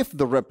if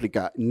the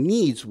replica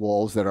needs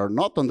walls that are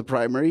not on the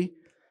primary,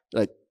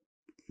 like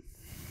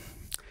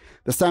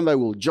the standby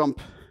will jump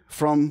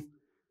from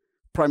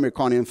primary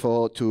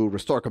coninfo to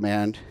restore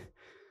command.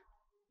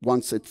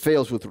 Once it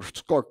fails with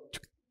restore,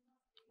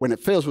 when it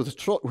fails with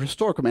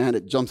restore command,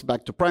 it jumps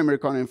back to primary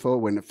coninfo.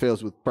 When it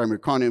fails with primary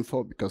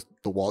coninfo, because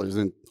the wall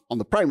isn't on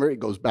the primary, it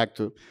goes back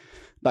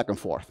and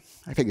forth.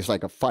 I think it's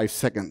like a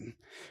 5-second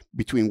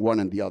between one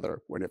and the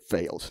other when it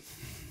fails.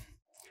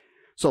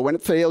 So when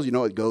it fails,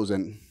 it goes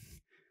and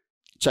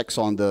checks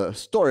on the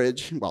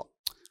storage,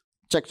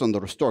 checks on the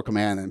restore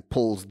command and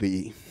pulls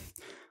the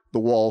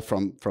wall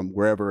from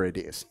wherever it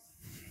is.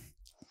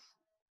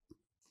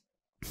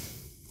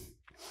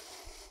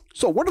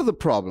 So what are the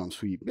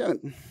problems?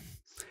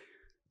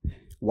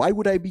 Why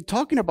would I be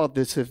talking about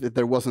this if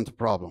there wasn't a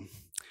problem?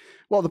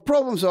 Well, the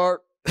problems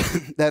are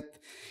that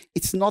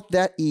it's not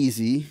that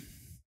easy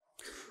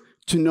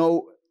to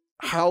know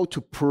how to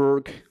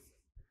purge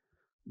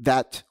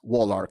that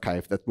wall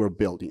archive that we're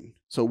building.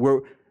 So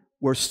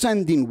we're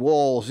sending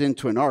walls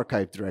into an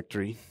archive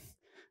directory,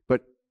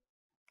 but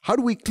how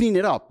do we clean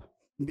it up?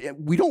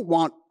 We don't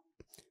want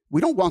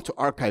to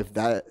archive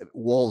that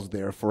walls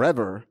there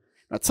forever.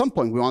 At some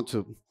point, we want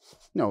to,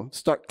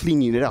 start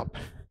cleaning it up.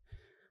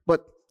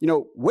 But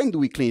when do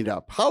we clean it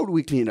up? How do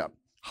we clean it up?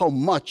 How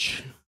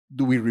much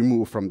do we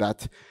remove from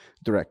that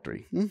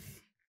directory?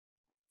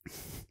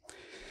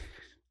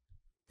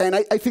 And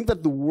I think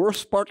that the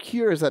worst part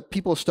here is that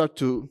people start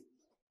to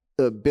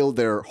build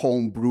their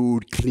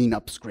home-brewed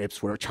cleanup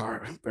scripts, which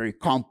are very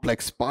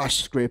complex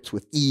bash scripts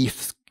with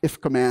if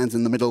commands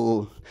in the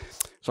middle,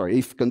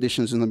 if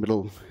conditions in the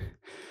middle.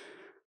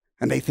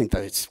 And they think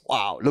that it's,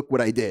 wow, look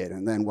what I did.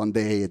 And then one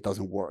day it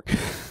doesn't work.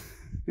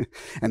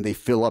 And they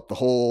fill up the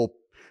whole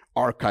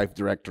archive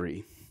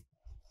directory.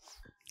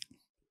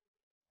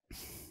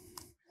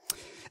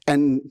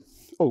 And,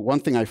 one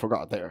thing I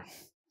forgot there.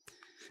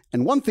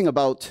 And one thing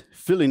about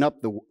filling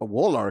up the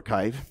wall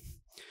archive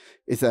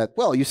is that,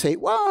 you say,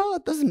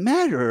 it doesn't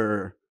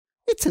matter.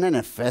 It's an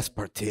NFS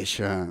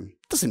partition.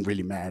 It doesn't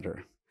really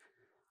matter.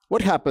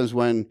 What happens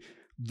when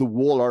the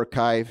wall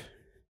archive,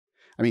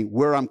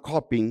 where I'm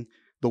copying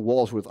the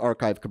walls with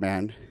archive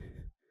command,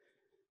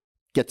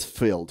 gets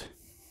filled?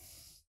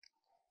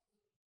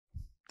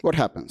 What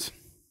happens?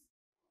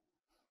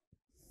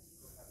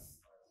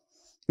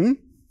 No,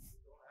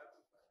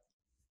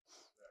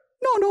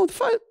 the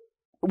file.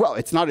 Well,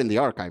 it's not in the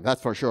archive,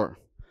 that's for sure.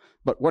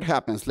 But what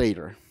happens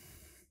later?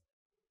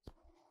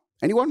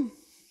 Anyone?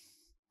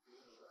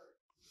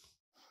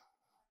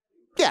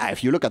 Yeah,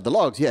 if you look at the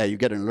logs, you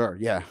get an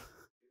alert,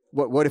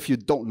 What if you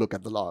don't look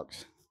at the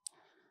logs?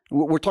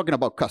 We're talking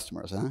about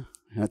customers, huh?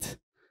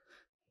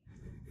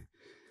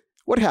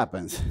 What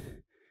happens?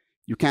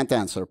 You can't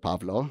answer,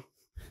 Pablo.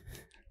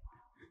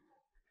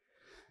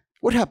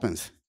 What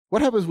happens?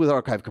 What happens with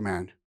archive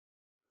command?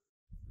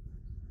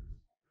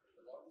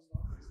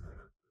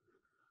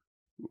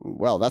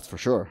 Well, that's for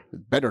sure.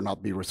 It better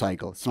not be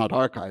recycled. It's not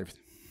archived.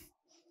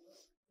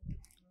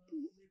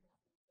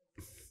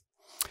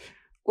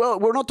 Well,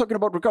 we're not talking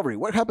about recovery.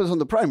 What happens on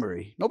the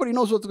primary? Nobody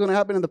knows what's going to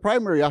happen in the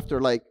primary after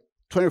like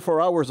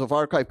 24 hours of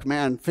archive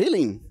command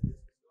failing.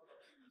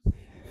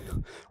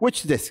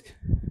 Which disk?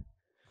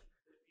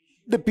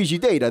 The PG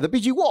data, the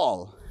PG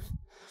wall.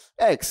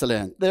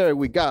 Excellent. There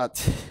we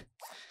got.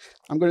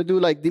 I'm going to do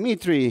like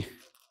Dimitri.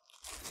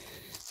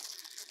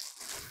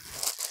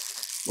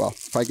 well,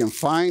 if I can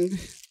find,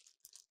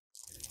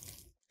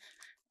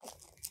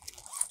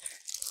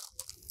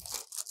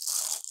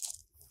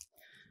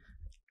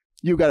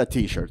 you got a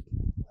t-shirt.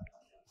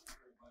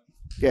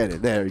 Get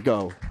it, there you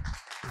go.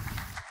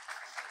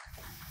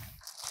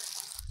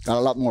 Got a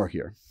lot more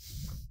here.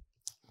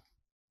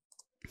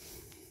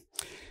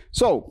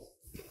 So,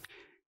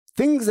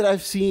 things that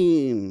I've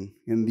seen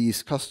in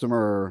these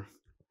customer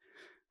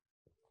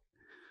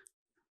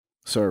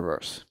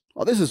servers.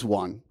 Oh, this is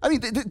one. I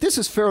mean, this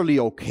is fairly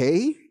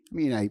okay. I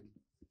mean, I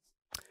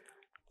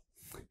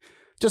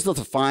just have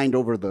to find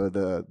over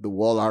the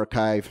wall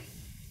archive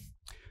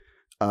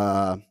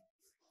and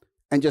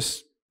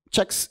just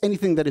checks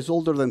anything that is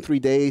older than 3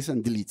 days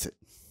and deletes it.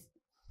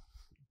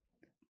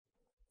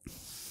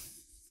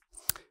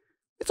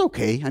 It's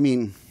okay. I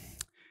mean,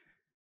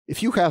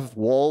 if you have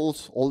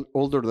walls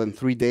older than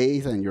 3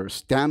 days and your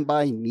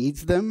standby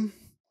needs them,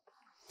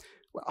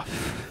 well,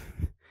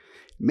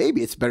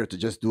 maybe it's better to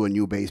just do a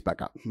new base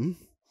backup.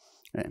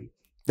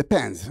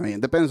 Depends. I mean,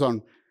 it depends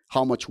on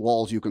how much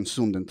walls you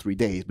consumed in 3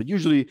 days. But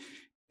usually,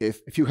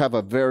 if you have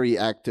a very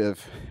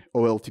active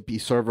OLTP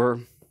server,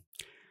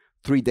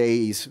 3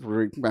 days,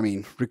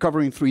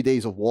 recovering 3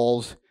 days of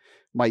walls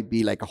might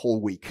be like a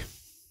whole week.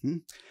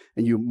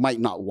 And you might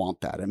not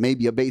want that. And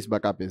maybe a base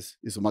backup is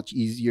a much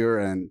easier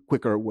and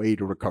quicker way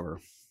to recover.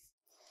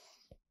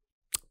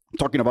 I'm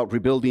talking about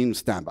rebuilding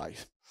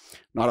standbys,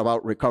 not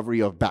about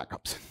recovery of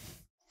backups.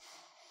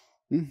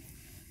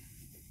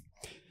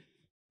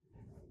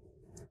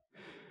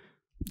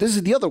 This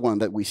is the other one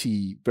that we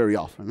see very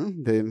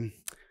often.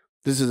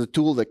 This is a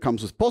tool that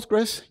comes with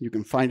Postgres. You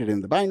can find it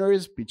in the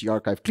binaries, PG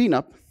archive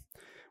cleanup,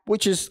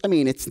 which is, I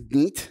mean, it's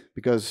neat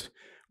because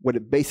what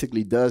it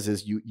basically does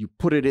is you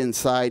put it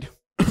inside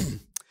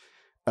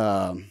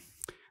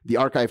the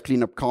archive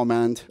cleanup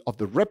command of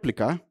the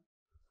replica.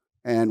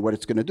 And what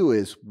it's going to do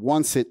is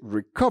once it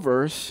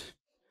recovers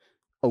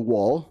a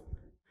wall,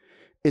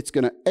 it's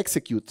going to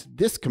execute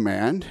this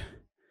command,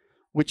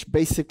 which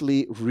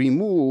basically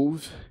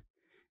removes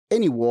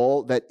any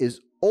wall that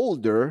is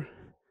older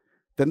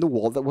than the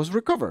wall that was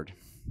recovered.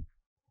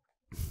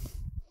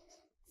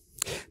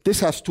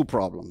 This has two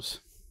problems.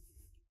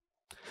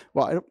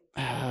 Well,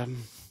 I'm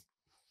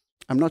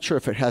not sure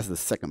if it has the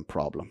second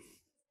problem.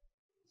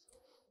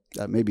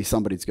 Maybe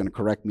somebody's going to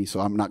correct me, so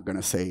I'm not going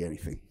to say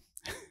anything.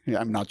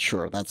 I'm not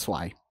sure, that's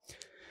why.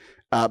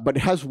 But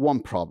it has one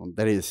problem,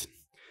 that is,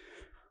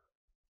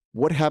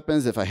 what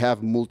happens if I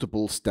have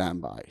multiple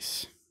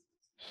standbys?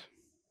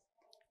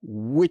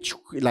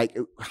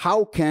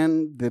 How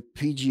can the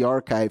PG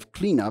archive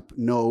cleanup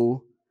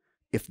know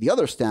if the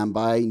other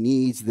standby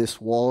needs this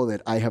wall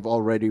that I have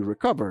already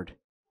recovered?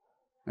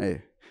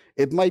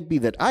 It might be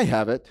that I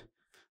have it,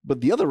 but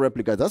the other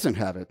replica doesn't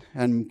have it,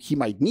 and he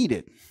might need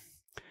it.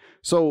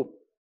 So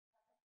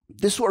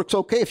this works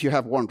okay if you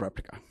have one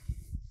replica.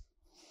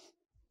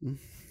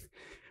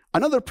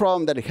 Another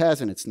problem that it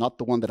has, and it's not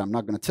the one that I'm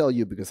not going to tell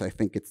you because I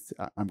think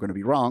I'm going to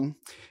be wrong,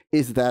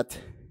 is that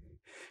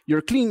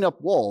you're cleaning up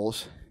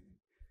walls.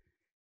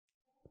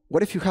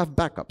 What if you have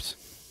backups?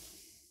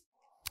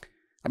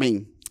 I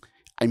mean,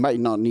 I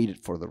might not need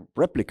it for the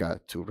replica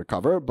to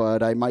recover,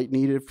 but I might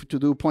need it to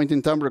do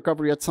point-in-time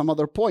recovery at some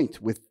other point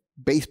with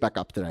base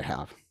backup that I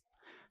have.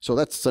 So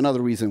that's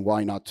another reason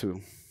why not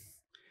to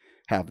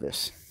have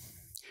this.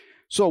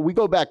 So we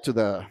go back to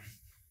the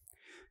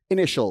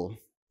initial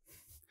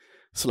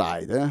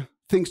slide.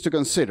 Things to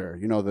consider,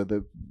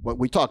 what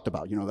we talked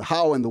about, the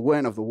how and the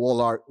when of the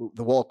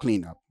wall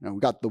cleanup. Now we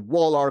got the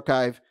wall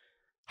archive.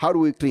 How do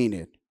we clean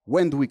it?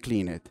 When do we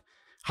clean it?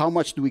 How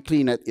much do we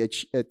clean at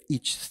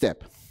each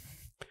step?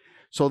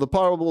 So the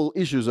probable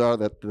issues are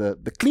that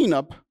the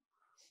cleanup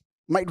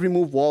might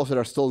remove walls that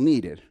are still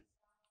needed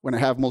when I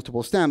have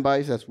multiple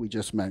standbys, as we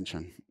just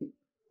mentioned.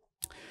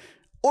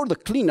 Or the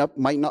cleanup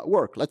might not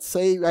work. Let's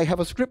say I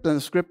have a script and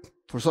the script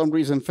for some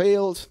reason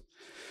fails.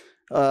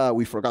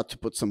 We forgot to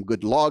put some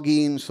good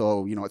logging,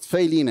 so it's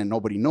failing and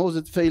nobody knows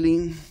it's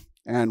failing.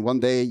 And one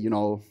day,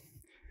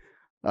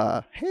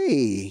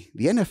 hey,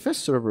 the NFS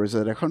server is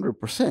at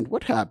 100%.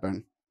 What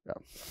happened? Yeah.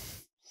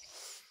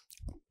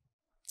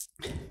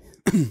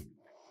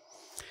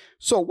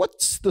 So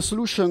what's the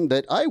solution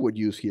that I would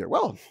use here?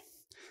 Well,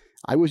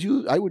 I would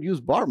use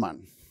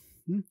Barman.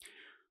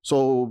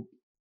 So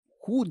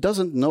who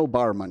doesn't know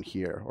Barman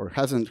here, or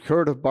hasn't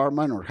heard of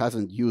Barman, or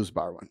hasn't used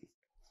Barman?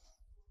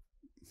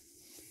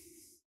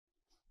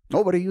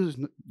 Nobody you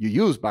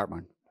use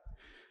Barman.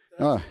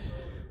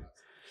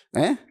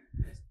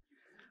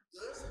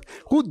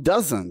 Who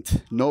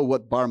doesn't know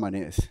what Barman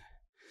is?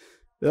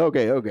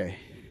 Okay.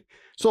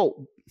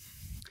 So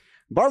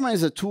Barman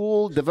is a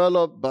tool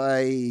developed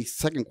by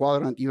Second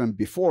Quadrant even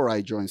before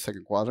I joined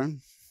Second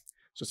Quadrant.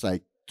 So it's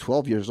like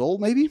 12 years old,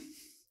 maybe?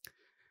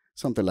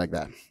 Something like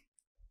that.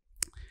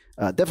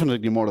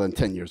 Definitely more than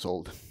 10 years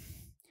old.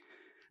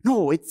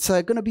 No, it's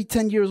going to be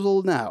 10 years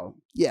old now.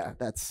 Yeah,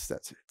 that's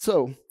it.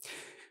 So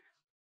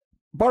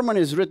Barman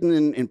is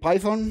written in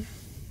Python.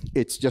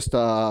 It's just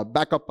a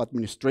backup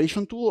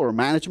administration tool or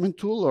management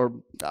tool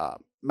or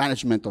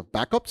management of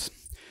backups.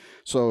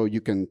 So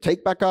you can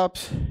take backups,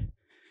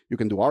 you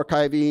can do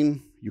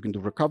archiving, you can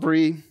do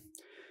recovery,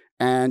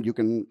 and you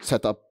can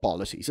set up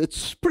policies.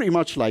 It's pretty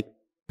much like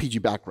PG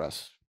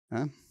backrest.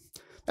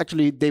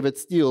 Actually, David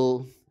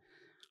Steele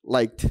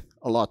liked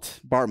a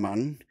lot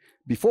Barman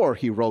before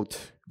he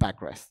wrote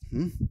backrest.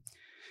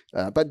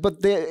 But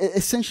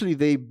essentially,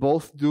 they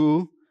both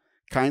do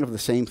kind of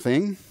the same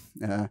thing,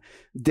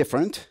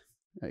 different.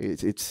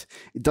 It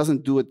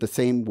doesn't do it the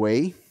same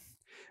way,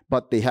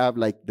 but they have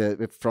like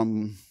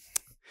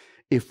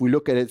if we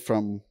look at it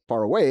from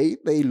far away,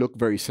 they look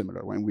very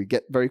similar. When we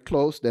get very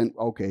close, then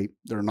okay,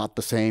 they're not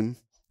the same.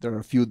 There are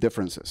a few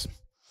differences.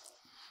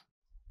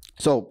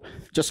 So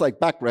just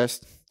like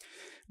backrest,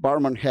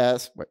 Barman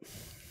has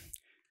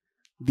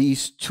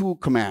these two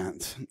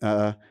commands,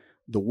 the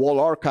wall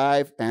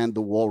archive and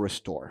the wall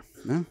restore.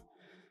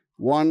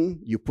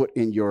 One you put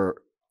in your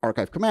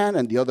archive command,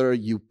 and the other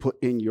you put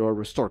in your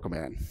restore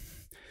command.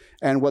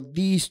 And what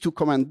these two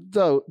commands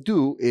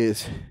do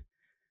is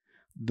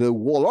the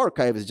wall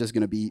archive is just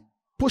going to be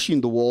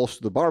pushing the walls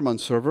to the Barman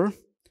server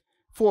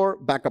for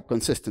backup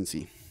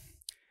consistency.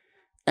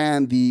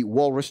 And the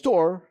wall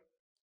restore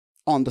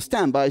on the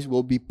standbys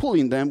will be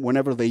pulling them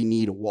whenever they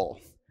need a wall.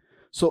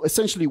 So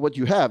essentially what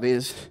you have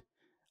is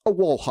a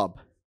wall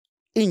hub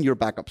in your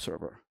backup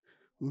server.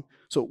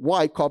 So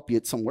why copy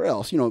it somewhere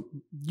else?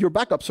 Your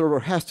backup server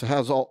has to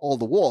have all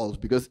the walls,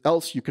 because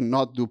else you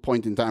cannot do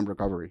point-in-time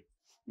recovery.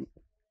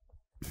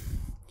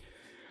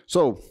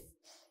 So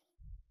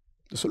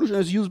the solution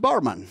is use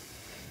Barman.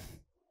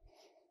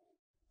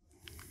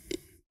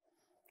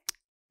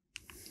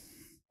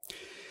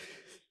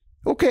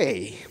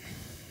 Okay.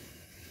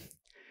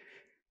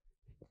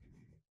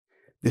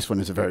 This one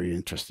is very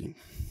interesting.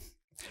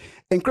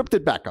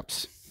 Encrypted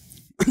backups.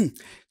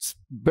 It's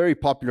very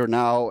popular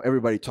now.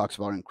 Everybody talks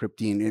about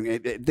encrypting.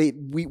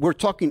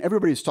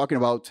 Everybody's talking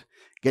about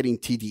getting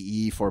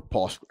TDE for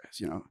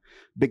Postgres,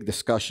 big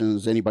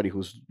discussions. Anybody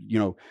who's,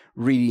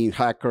 reading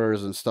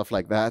hackers and stuff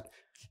like that,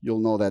 you'll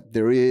know that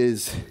there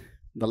is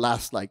the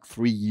last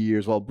 3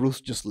 years, well, Bruce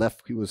just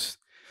left, he was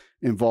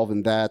involved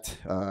in that,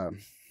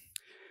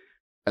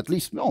 at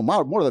least, no,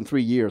 more than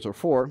 3 years or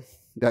 4,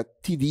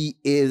 that TDE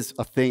is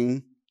a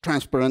thing,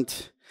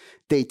 transparent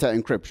data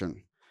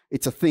encryption.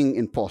 It's a thing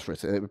in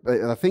Postgres,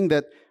 a thing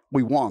that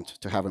we want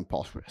to have in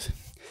Postgres.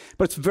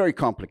 But it's very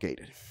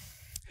complicated.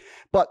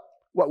 But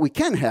what we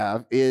can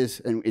have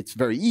is, and it's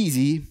very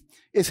easy,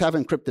 is have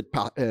encrypted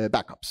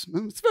backups.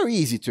 It's very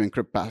easy to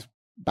encrypt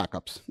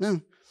backups.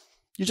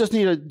 You just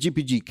need a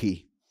GPG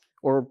key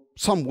or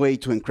some way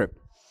to encrypt.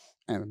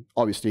 And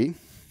obviously,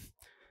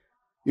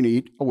 you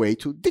need a way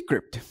to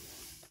decrypt.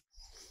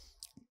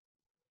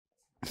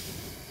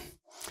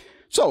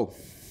 So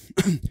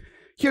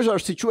here's our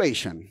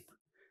situation.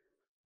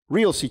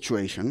 Real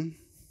situation.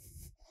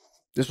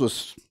 This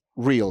was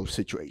real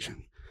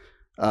situation.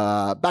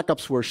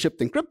 Backups were shipped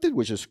encrypted,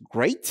 which is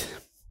great.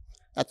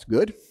 That's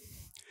good.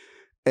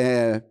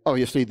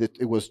 Obviously,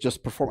 it was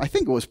just performed. I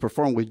think it was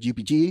performed with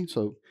GPG.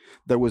 So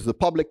there was the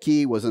public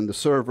key was in the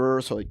server,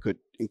 so it could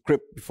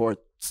encrypt before it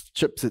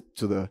ships it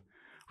to the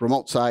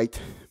remote site.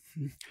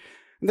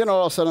 And then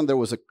all of a sudden, there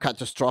was a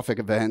catastrophic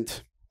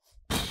event.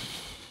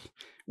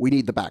 We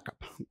need the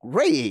backup.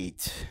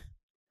 Great.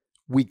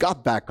 We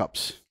got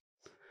backups.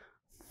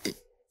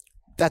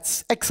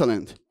 That's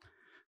excellent.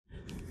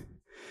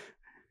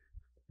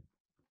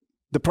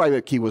 The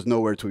private key was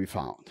nowhere to be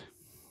found.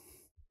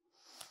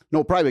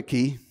 No private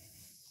key,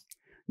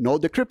 no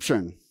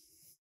decryption.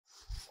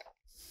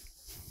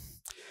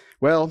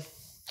 Well,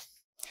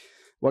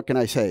 what can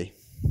I say?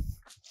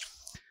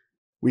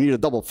 We need a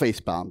double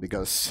facepalm,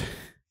 because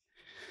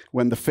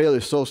when the fail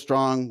is so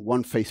strong,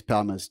 one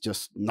facepalm is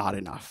just not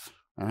enough.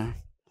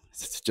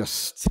 It's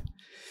just,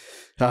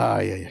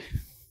 yeah.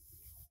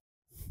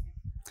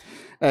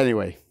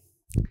 Anyway,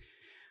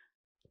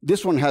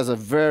 this one has a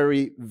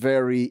very,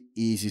 very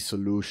easy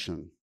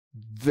solution.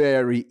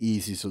 Very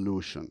easy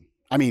solution.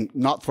 I mean,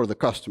 not for the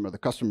customer. The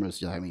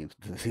customers, I mean,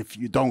 if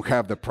you don't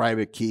have the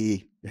private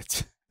key,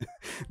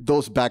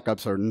 those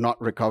backups are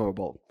not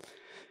recoverable.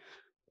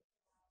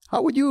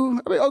 How would you,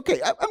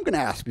 okay, I'm going to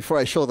ask before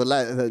I show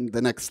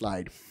the next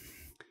slide.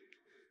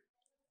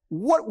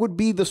 What would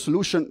be the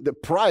solution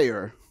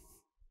prior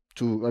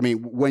to,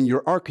 when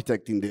you're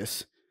architecting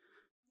this?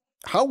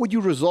 How would you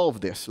resolve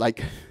this?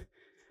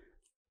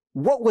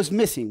 What was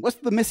missing? What's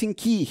the missing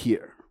key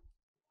here?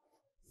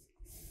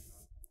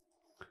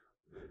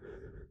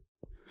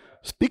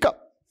 Speak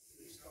up.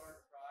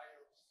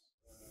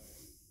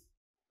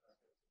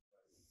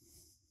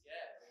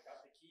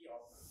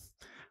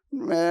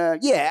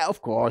 Yeah,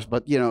 of course,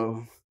 but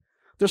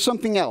there's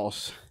something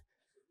else.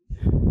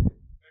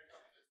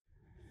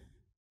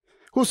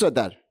 Who said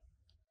that?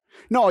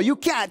 No, you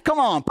can't. Come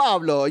on,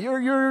 Pablo.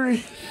 You're.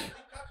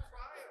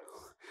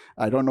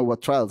 I don't know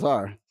what trials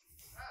are.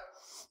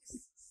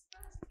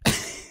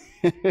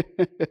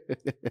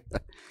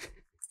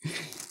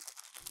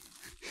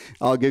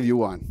 I'll give you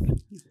one.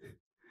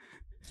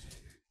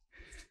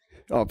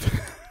 Oh.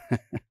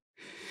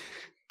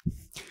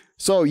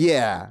 So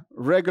yeah,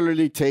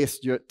 regularly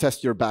test your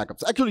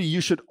backups. Actually,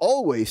 you should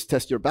always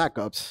test your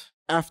backups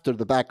after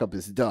the backup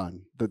is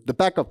done. The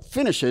backup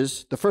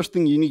finishes, the first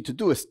thing you need to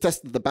do is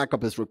test that the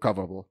backup is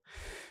recoverable.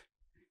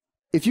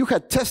 If you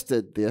had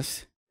tested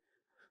this,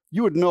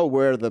 you would know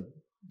where the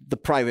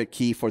private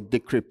key for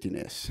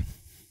decrypting is.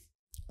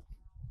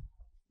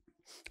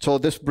 So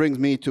this brings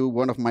me to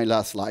one of my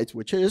last slides,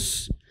 which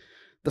is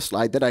the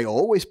slide that I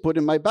always put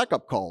in my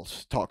backup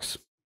talks.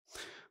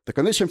 The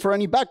condition for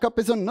any backup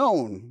is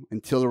unknown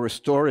until a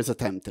restore is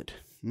attempted.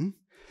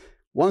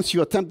 Once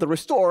you attempt the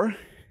restore,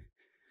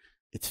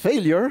 it's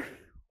failure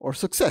or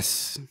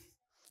success.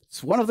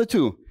 It's one of the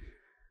two.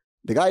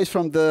 The guys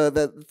from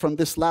from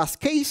this last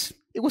case,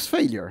 it was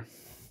failure.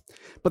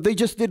 But they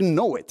just didn't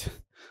know it.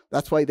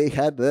 That's why they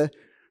had the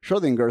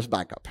Schrodinger's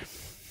backup.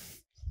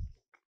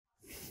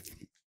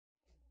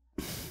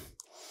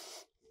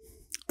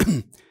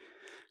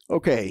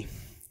 Okay,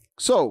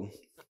 so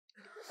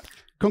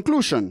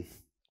conclusion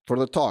for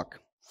the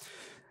talk.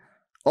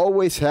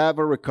 Always have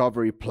a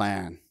recovery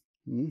plan.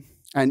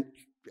 And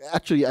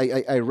actually,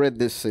 I read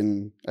this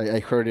I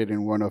heard it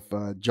in one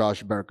of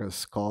Josh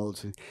Berka's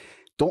calls.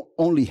 Don't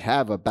only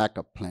have a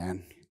backup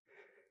plan,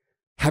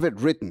 have it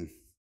written,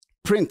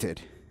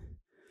 printed,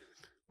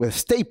 with a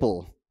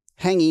staple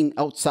hanging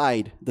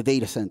outside the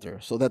data center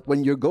so that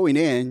when you're going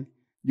in,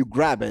 you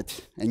grab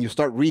it and you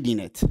start reading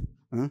it.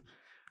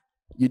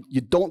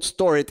 You don't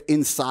store it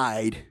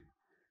inside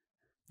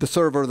the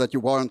server that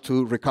you want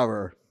to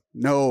recover.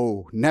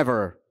 No,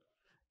 never.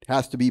 It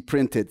has to be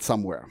printed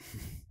somewhere.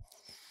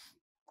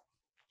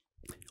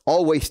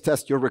 Always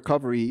test your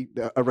recovery,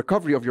 a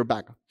recovery of your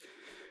backup.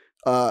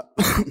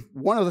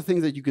 One of the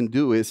things that you can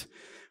do is,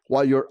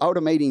 while you're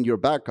automating your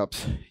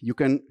backups, you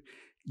can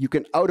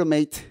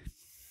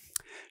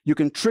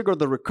trigger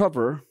the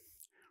recover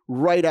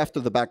right after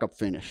the backup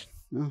finished.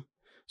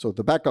 So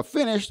the backup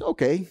finished,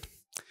 okay.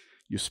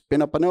 You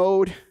spin up a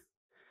node,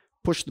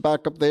 push the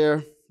backup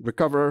there,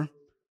 recover,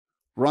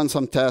 run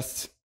some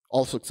tests,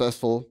 all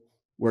successful,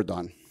 we're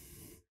done.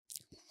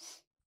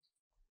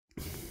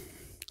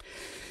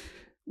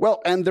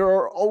 Well, and there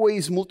are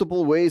always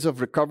multiple ways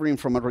of recovering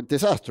from a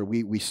disaster.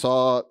 We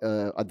saw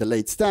a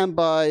delayed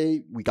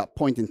standby. We got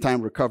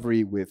point-in-time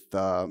recovery with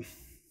backups,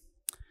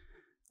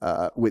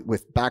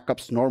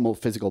 normal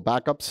physical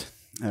backups.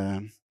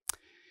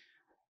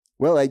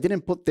 Well, I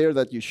didn't put there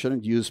that you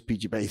shouldn't use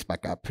PG-based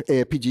backup,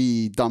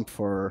 PG dump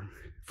for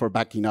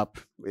backing up,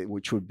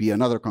 which would be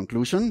another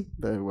conclusion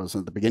that was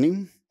at the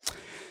beginning.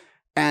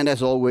 And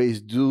as always,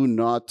 do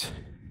not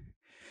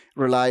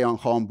rely on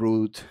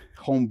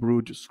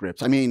homebrewed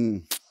scripts. I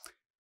mean,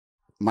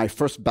 my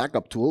first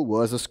backup tool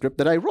was a script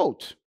that I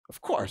wrote,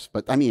 of course,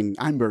 but I mean,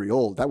 I'm very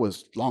old. That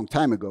was a long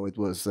time ago. It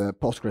was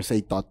Postgres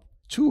 8.2,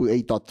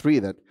 8.3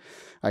 that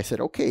I said,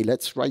 okay,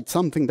 let's write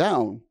something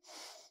down.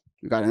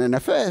 We got an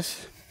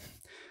NFS.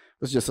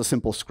 It was just a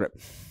simple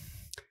script.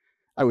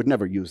 I would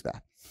never use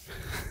that.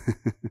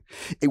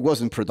 It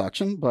wasn't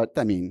production, but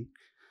I mean,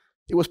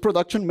 it was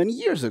production many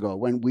years ago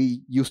when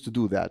we used to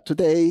do that.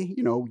 Today,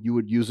 you know, you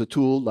would use a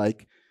tool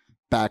like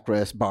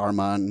Backrest,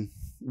 Barman,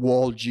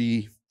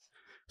 WalG,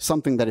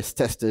 something that is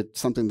tested,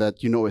 something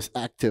that you know is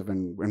active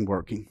and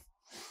working.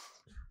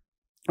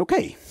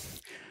 Okay,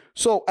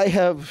 so I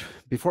have,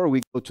 before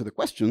we go to the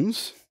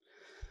questions,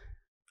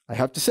 I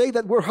have to say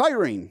that we're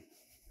hiring.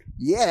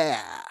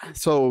 Yeah,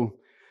 so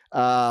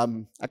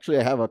actually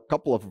I have a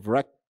couple of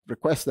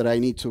requests that I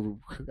need to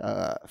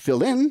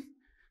fill in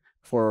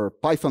for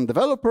Python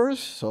developers,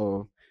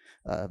 so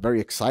very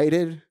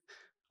excited.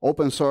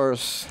 Open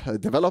source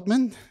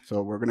development,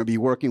 so we're going to be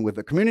working with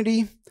the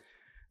community.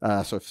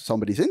 So if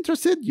somebody's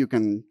interested, you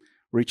can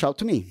reach out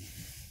to me.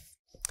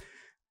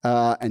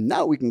 And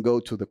now we can go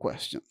to the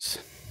questions.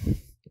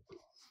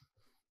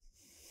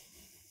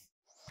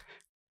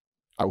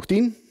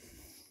 Agustin?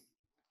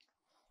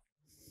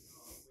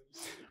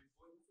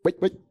 Wait.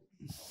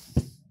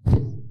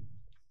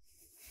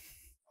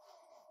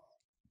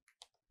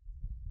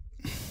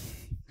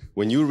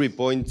 When you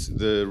repoint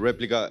the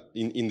replica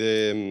in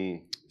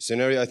the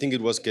scenario, I think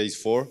it was case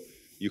 4,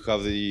 you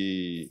have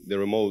the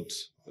remote,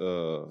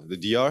 the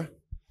DR.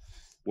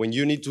 When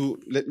you need to,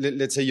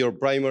 let's say your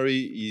primary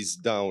is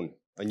down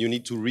and you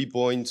need to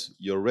repoint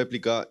your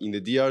replica in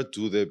the DR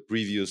to the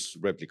previous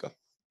replica.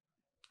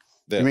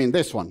 There. You mean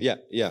this one?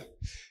 Yeah.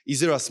 Is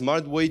there a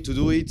smart way to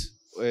do it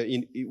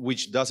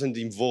which doesn't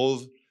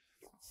involve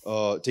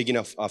taking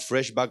a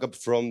fresh backup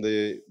from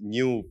the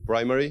new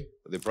primary,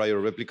 the prior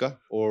replica,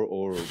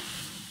 or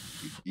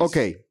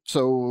okay,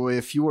 so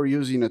if you were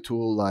using a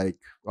tool like,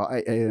 well,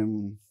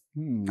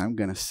 I'm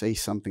going to say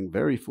something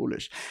very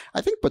foolish.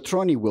 I think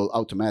Patroni will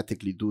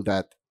automatically do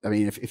that. I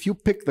mean, if you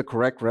pick the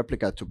correct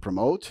replica to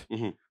promote,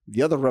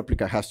 the other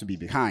replica has to be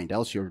behind,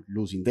 else you're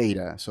losing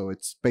data. So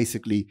it's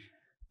basically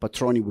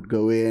Patroni would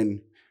go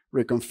in,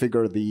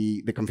 reconfigure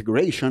the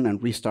configuration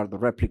and restart the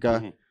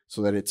replica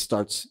so that it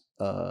starts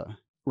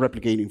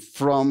replicating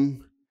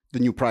from the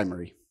new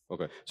primary.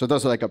 Okay. So it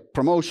does like a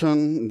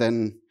promotion,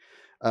 then,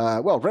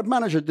 well, Rep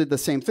Manager did the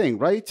same thing,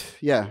 right?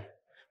 Yeah.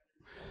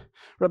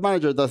 Rep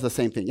Manager does the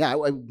same thing. Yeah,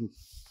 I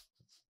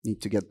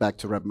need to get back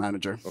to Rep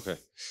Manager. Okay.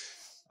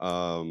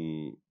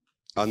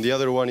 And the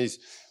other one is,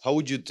 how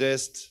would you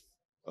test,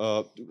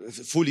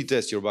 fully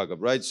test your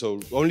backup, right? So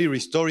only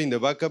restoring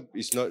the backup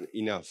is not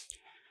enough.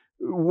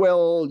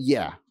 Well,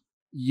 yeah,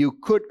 you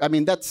could. I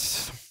mean,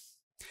 that's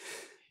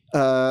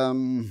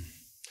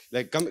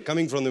like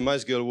coming from the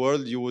MySQL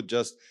world, you would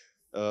just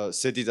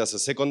set it as a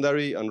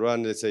secondary and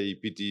run, let's say,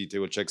 PT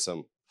table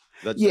checksum.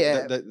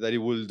 That it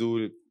will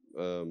do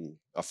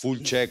a full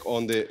check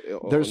on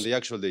the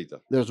actual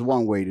data. There's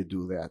one way to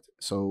do that.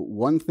 So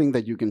one thing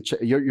that you can check,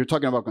 you're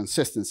talking about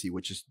consistency,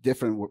 which is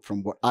different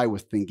from what I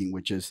was thinking,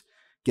 which is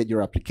get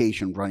your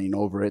application running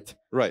over it.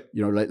 Right.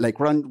 You know, like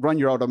run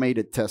your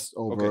automated tests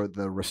over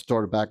the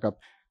restore backup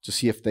to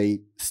see if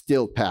they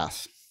still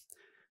pass.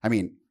 I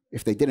mean,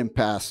 if they didn't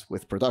pass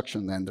with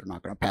production, then they're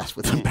not going to pass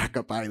with the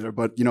backup either.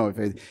 But you know,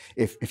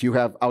 if you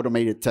have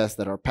automated tests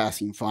that are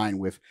passing fine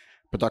with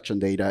production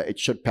data, it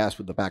should pass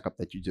with the backup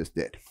that you just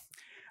did.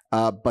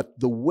 But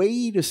the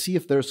way to see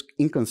if there's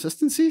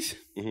inconsistencies,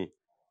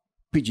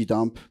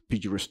 PGDump,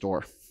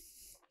 PGRestore.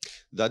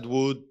 That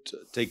would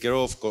take care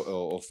of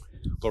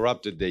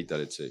corrupted data,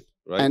 let's say,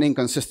 right? And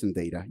inconsistent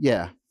data,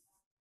 yeah.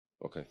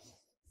 Okay.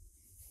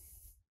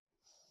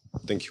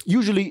 Thank you.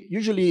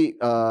 Usually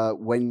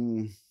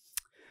when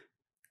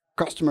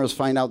customers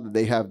find out that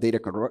they have data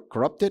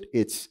corrupted,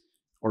 it's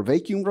or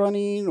vacuum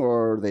running,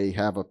 or they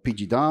have a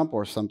PGDump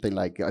or something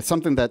like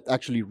something that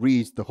actually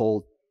reads the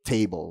whole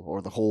table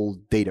or the whole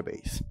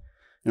database.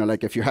 You know,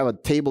 like if you have a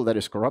table that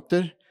is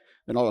corrupted,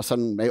 then all of a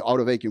sudden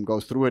auto vacuum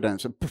goes through it and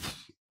it's a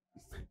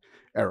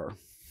error.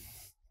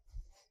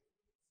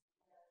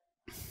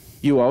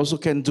 You also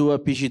can do a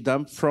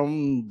PGDump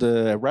from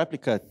the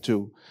replica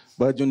too,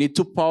 but you need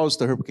to pause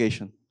the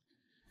replication.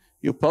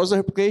 You pause the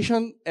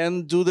replication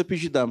and do the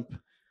PGDump.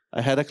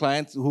 I had a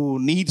client who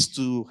needs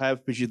to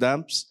have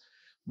PGDumps,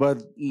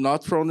 but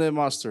not from the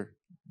master.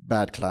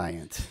 Bad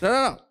client.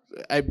 No.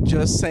 I'm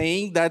just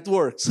saying that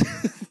works.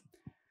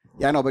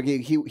 Yeah, no, but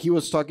he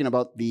was talking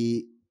about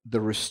the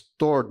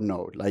restored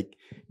node. Like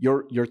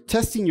you're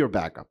testing your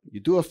backup.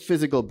 You do a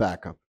physical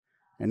backup,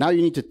 and now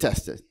you need to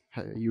test it.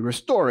 You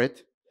restore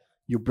it,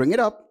 you bring it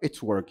up,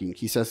 it's working.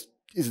 He says,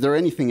 is there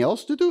anything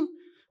else to do?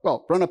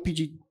 Well, run a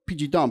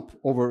PGDump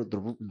over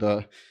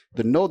the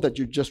node that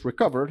you just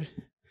recovered,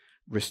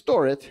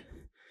 restore it.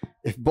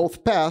 If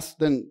both pass,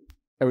 then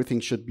everything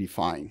should be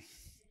fine.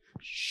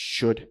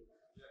 Should.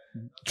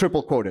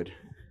 Triple quoted.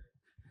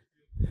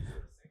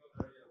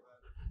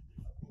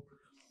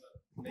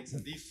 Makes a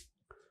diff,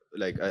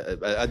 like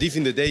a diff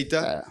in the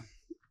data.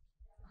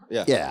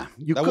 Yeah,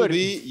 you that could. Would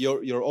be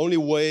your only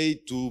way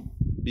to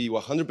be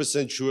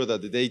 100% sure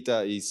that the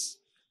data is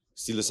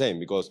still the same,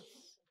 because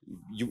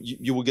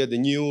you will get the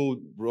new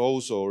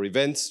rows or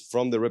events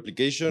from the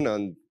replication,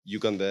 and you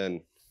can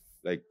then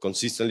like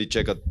consistently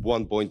check at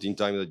one point in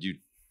time that you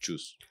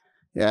choose.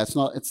 Yeah,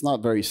 it's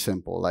not very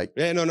simple. Like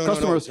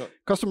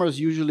customers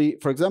usually,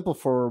 for example,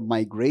 for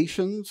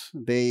migrations,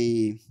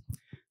 they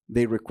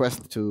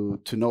request to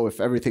know if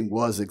everything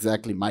was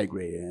exactly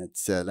migrated.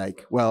 It's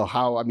like, well,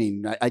 how? I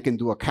mean, I can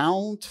do a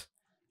count.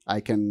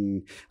 I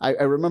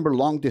remember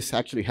Longdisk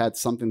actually had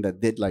something that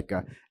did like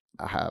an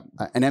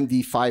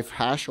MD5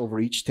 hash over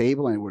each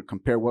table and would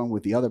compare one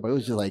with the other. But it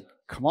was just like,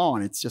 come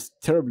on, it's just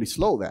terribly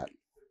slow. That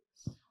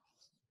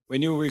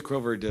when you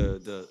recover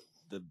the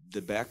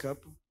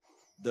backup,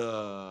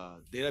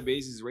 the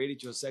database is ready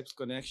to accept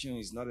connection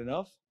is not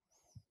enough?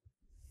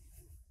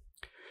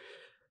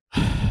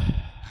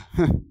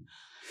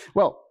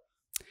 Well,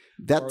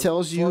 that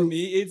tells you. For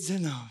me, it's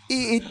enough.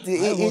 Okay.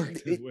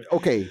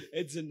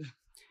 It's enough.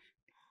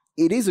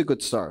 It is a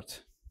good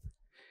start.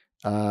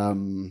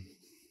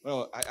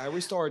 Well, I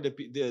restored the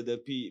PITR,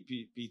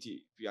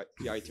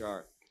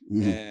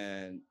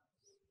 and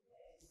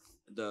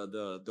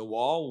the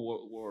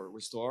wall were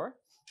restored,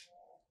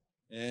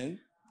 and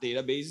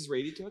database is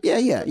ready to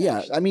accept.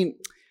 Yeah. I mean,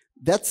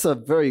 that's a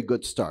very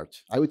good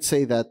start. I would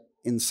say that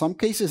in some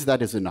cases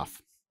that is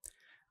enough.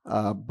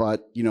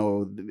 But you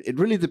know, it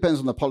really depends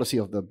on the policy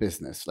of the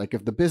business. Like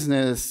if the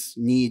business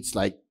needs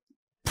like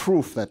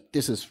proof that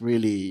this is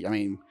really, I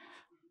mean,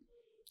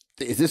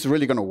 is this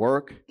really going to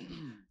work?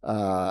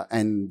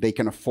 And they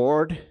can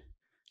afford,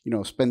 you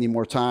know, spending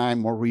more time,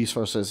 more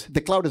resources.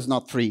 The cloud is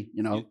not free,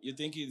 you know. You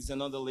think it's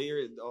another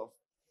layer of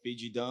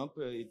PGDump?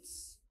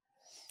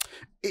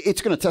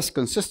 It's going to test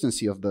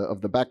consistency of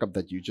the backup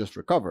that you just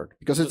recovered,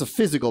 because it's a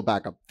physical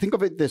backup. Think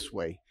of it this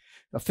way.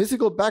 A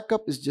physical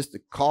backup is just a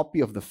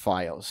copy of the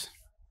files.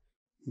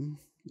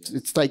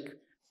 It's like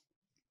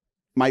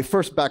my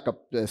first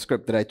backup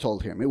script that I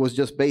told him. It was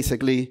just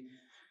basically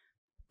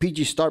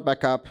PG start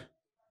backup,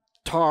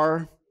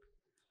 tar,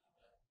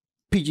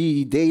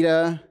 PG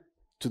data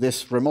to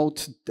this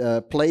remote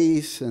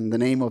place and the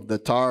name of the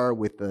tar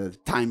with the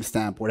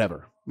timestamp,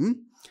 whatever.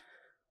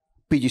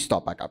 PG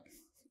stop backup.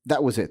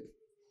 That was it.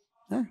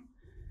 Yeah.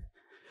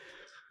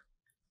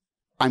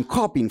 I'm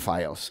copying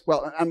files.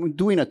 Well, I'm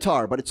doing a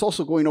tar, but it's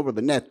also going over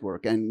the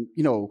network. And,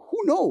 you know, who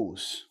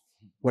knows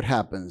what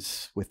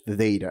happens with the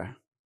data?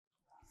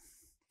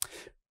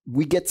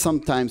 we get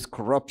sometimes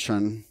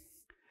corruption.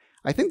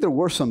 I think there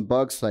were some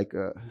bugs like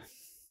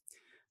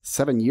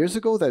 7 years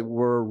ago that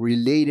were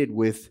related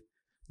with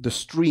the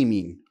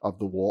streaming of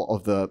the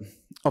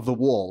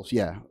walls,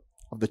 yeah,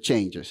 of the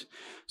changes.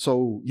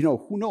 So, you know,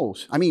 who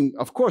knows? I mean,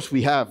 of course,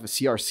 we have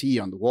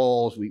CRC on the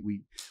walls.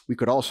 We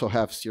could also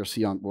have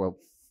CRC on, well,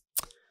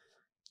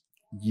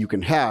 you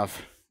can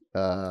have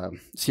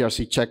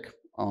CRC check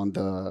on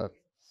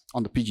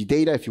the PG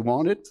data if you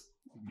want it.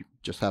 You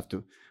just have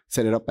to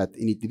set it up at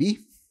initDB.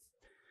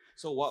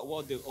 So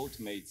what the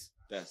ultimate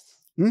test?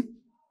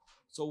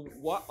 So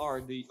what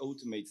are the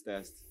ultimate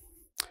tests?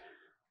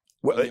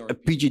 Well, a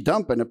PG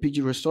dump and a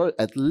PG restore,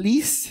 at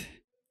least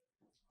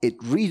it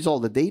reads all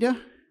the data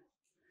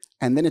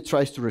and then it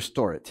tries to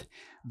restore it.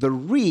 The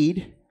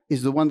read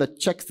is the one that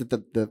checks that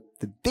the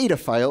data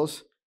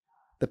files,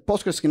 the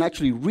Postgres can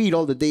actually read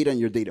all the data in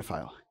your data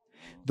file.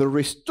 The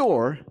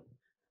restore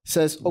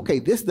says, okay,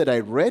 this that I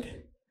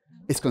read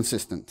is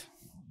consistent.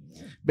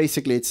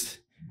 Basically,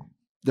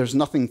 there's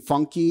nothing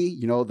funky,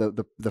 you know,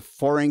 the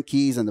foreign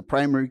keys and the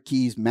primary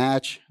keys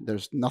match.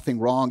 There's nothing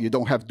wrong. You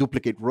don't have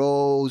duplicate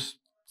rows.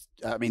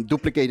 I mean,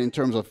 duplicate in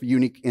terms of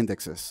unique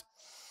indexes.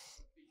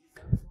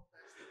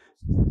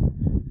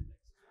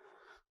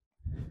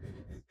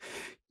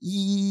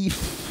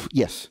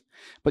 Yes,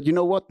 but you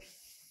know what?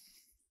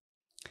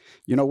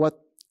 You know what?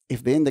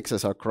 If the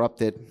indexes are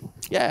corrupted,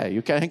 yeah,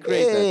 you can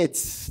create that.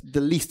 It's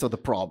the least of the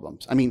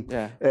problems. I mean,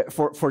 yeah.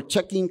 For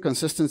checking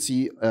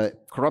consistency,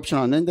 corruption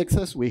on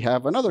indexes, we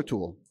have another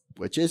tool,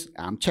 which is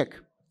amcheck.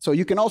 So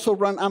you can also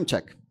run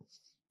amcheck.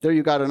 There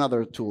you got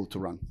another tool to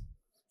run.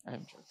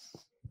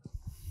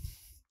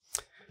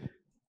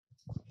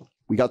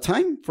 We got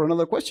time for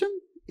another question?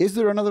 Is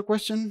there another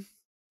question?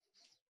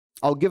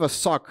 I'll give a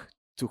sock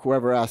to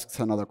whoever asks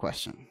another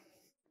question,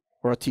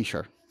 or a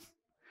t-shirt.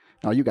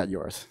 Now you got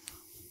yours.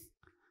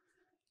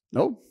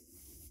 No?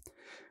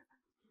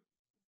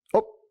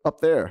 Oh,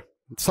 up there.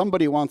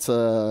 Somebody wants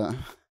a...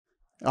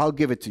 I'll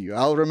give it to you.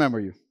 I'll remember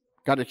you.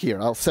 Got it here.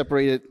 I'll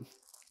separate it.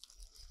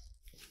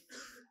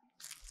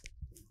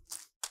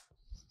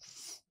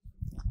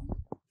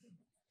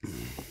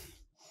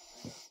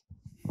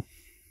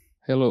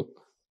 Hello.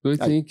 Do you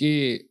think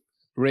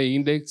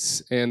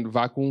reindex and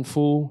vacuum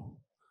full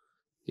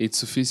it's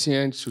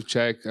sufficient to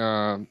check,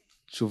 to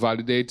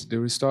validate the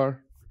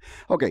restore?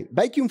 Okay,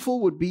 vacuum full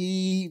would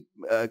be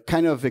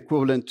kind of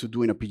equivalent to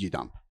doing a PG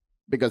dump,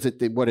 because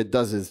what it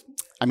does is,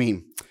 I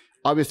mean,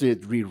 obviously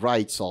it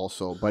rewrites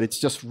also, but it's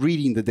just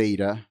reading the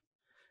data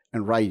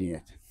and writing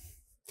it.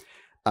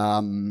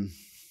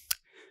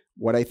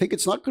 What I think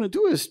it's not going to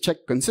do is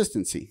check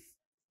consistency,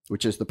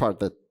 which is the part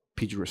that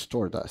PG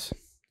restore does.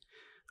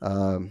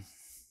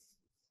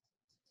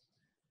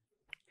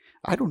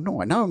 I don't know.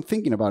 Now I'm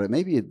thinking about it.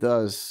 Maybe it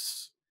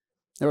does.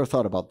 Never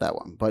thought about that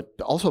one. But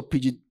also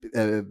PG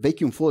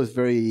vacuum full is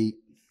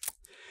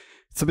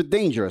it's a bit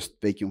dangerous,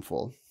 vacuum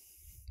full,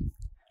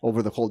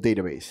 over the whole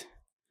database.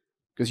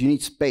 Because you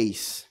need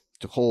space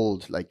to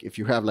hold, like if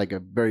you have like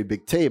a very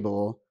big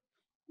table,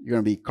 you're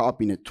going to be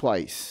copying it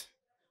twice,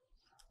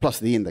 plus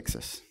the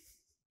indexes.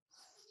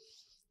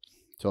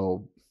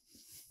 So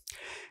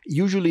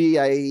usually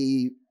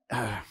I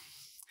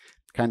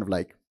kind of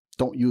like,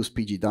 don't use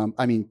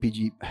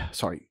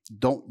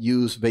don't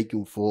use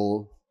vacuum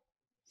full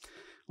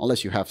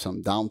unless you have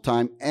some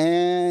downtime,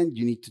 and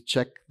you need to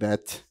check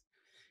that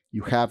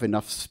you have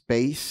enough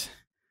space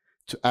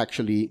to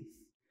actually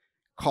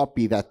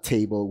copy that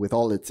table with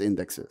all its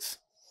indexes,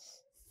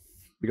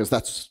 because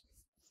that's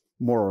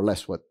more or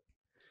less what.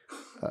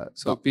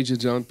 So PG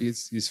dump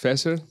is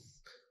faster?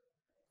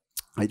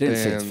 I didn't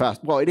say it's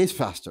fast. Well, it is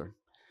faster.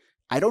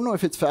 I don't know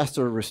if it's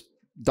faster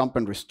dump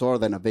and restore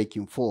than a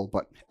vacuum full,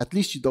 but at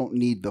least you don't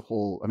need the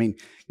whole. I mean,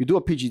 you do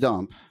a PG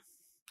dump,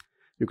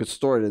 you could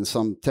store it in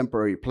some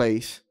temporary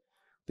place,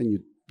 then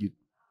you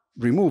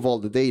remove all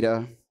the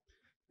data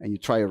and you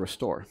try a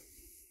restore.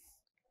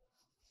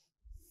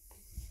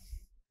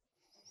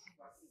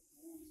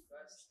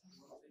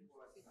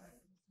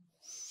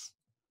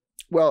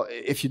 Well,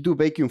 if you do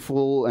vacuum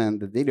full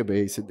and the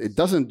database, it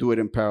doesn't do it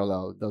in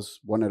parallel. It does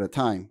one at a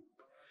time.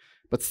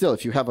 But still,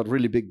 if you have a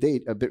really big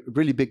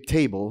really big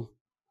table,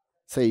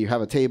 say you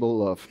have a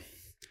table of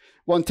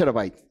 1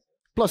 terabyte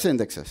plus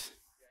indexes,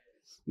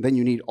 then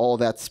you need all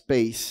that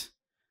space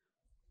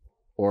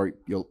or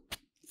you'll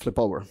flip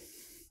over.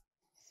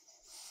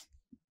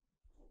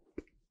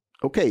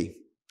 Okay.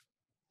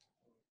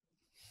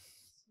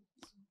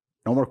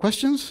 No more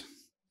questions?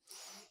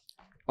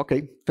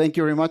 Okay, thank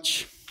you very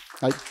much.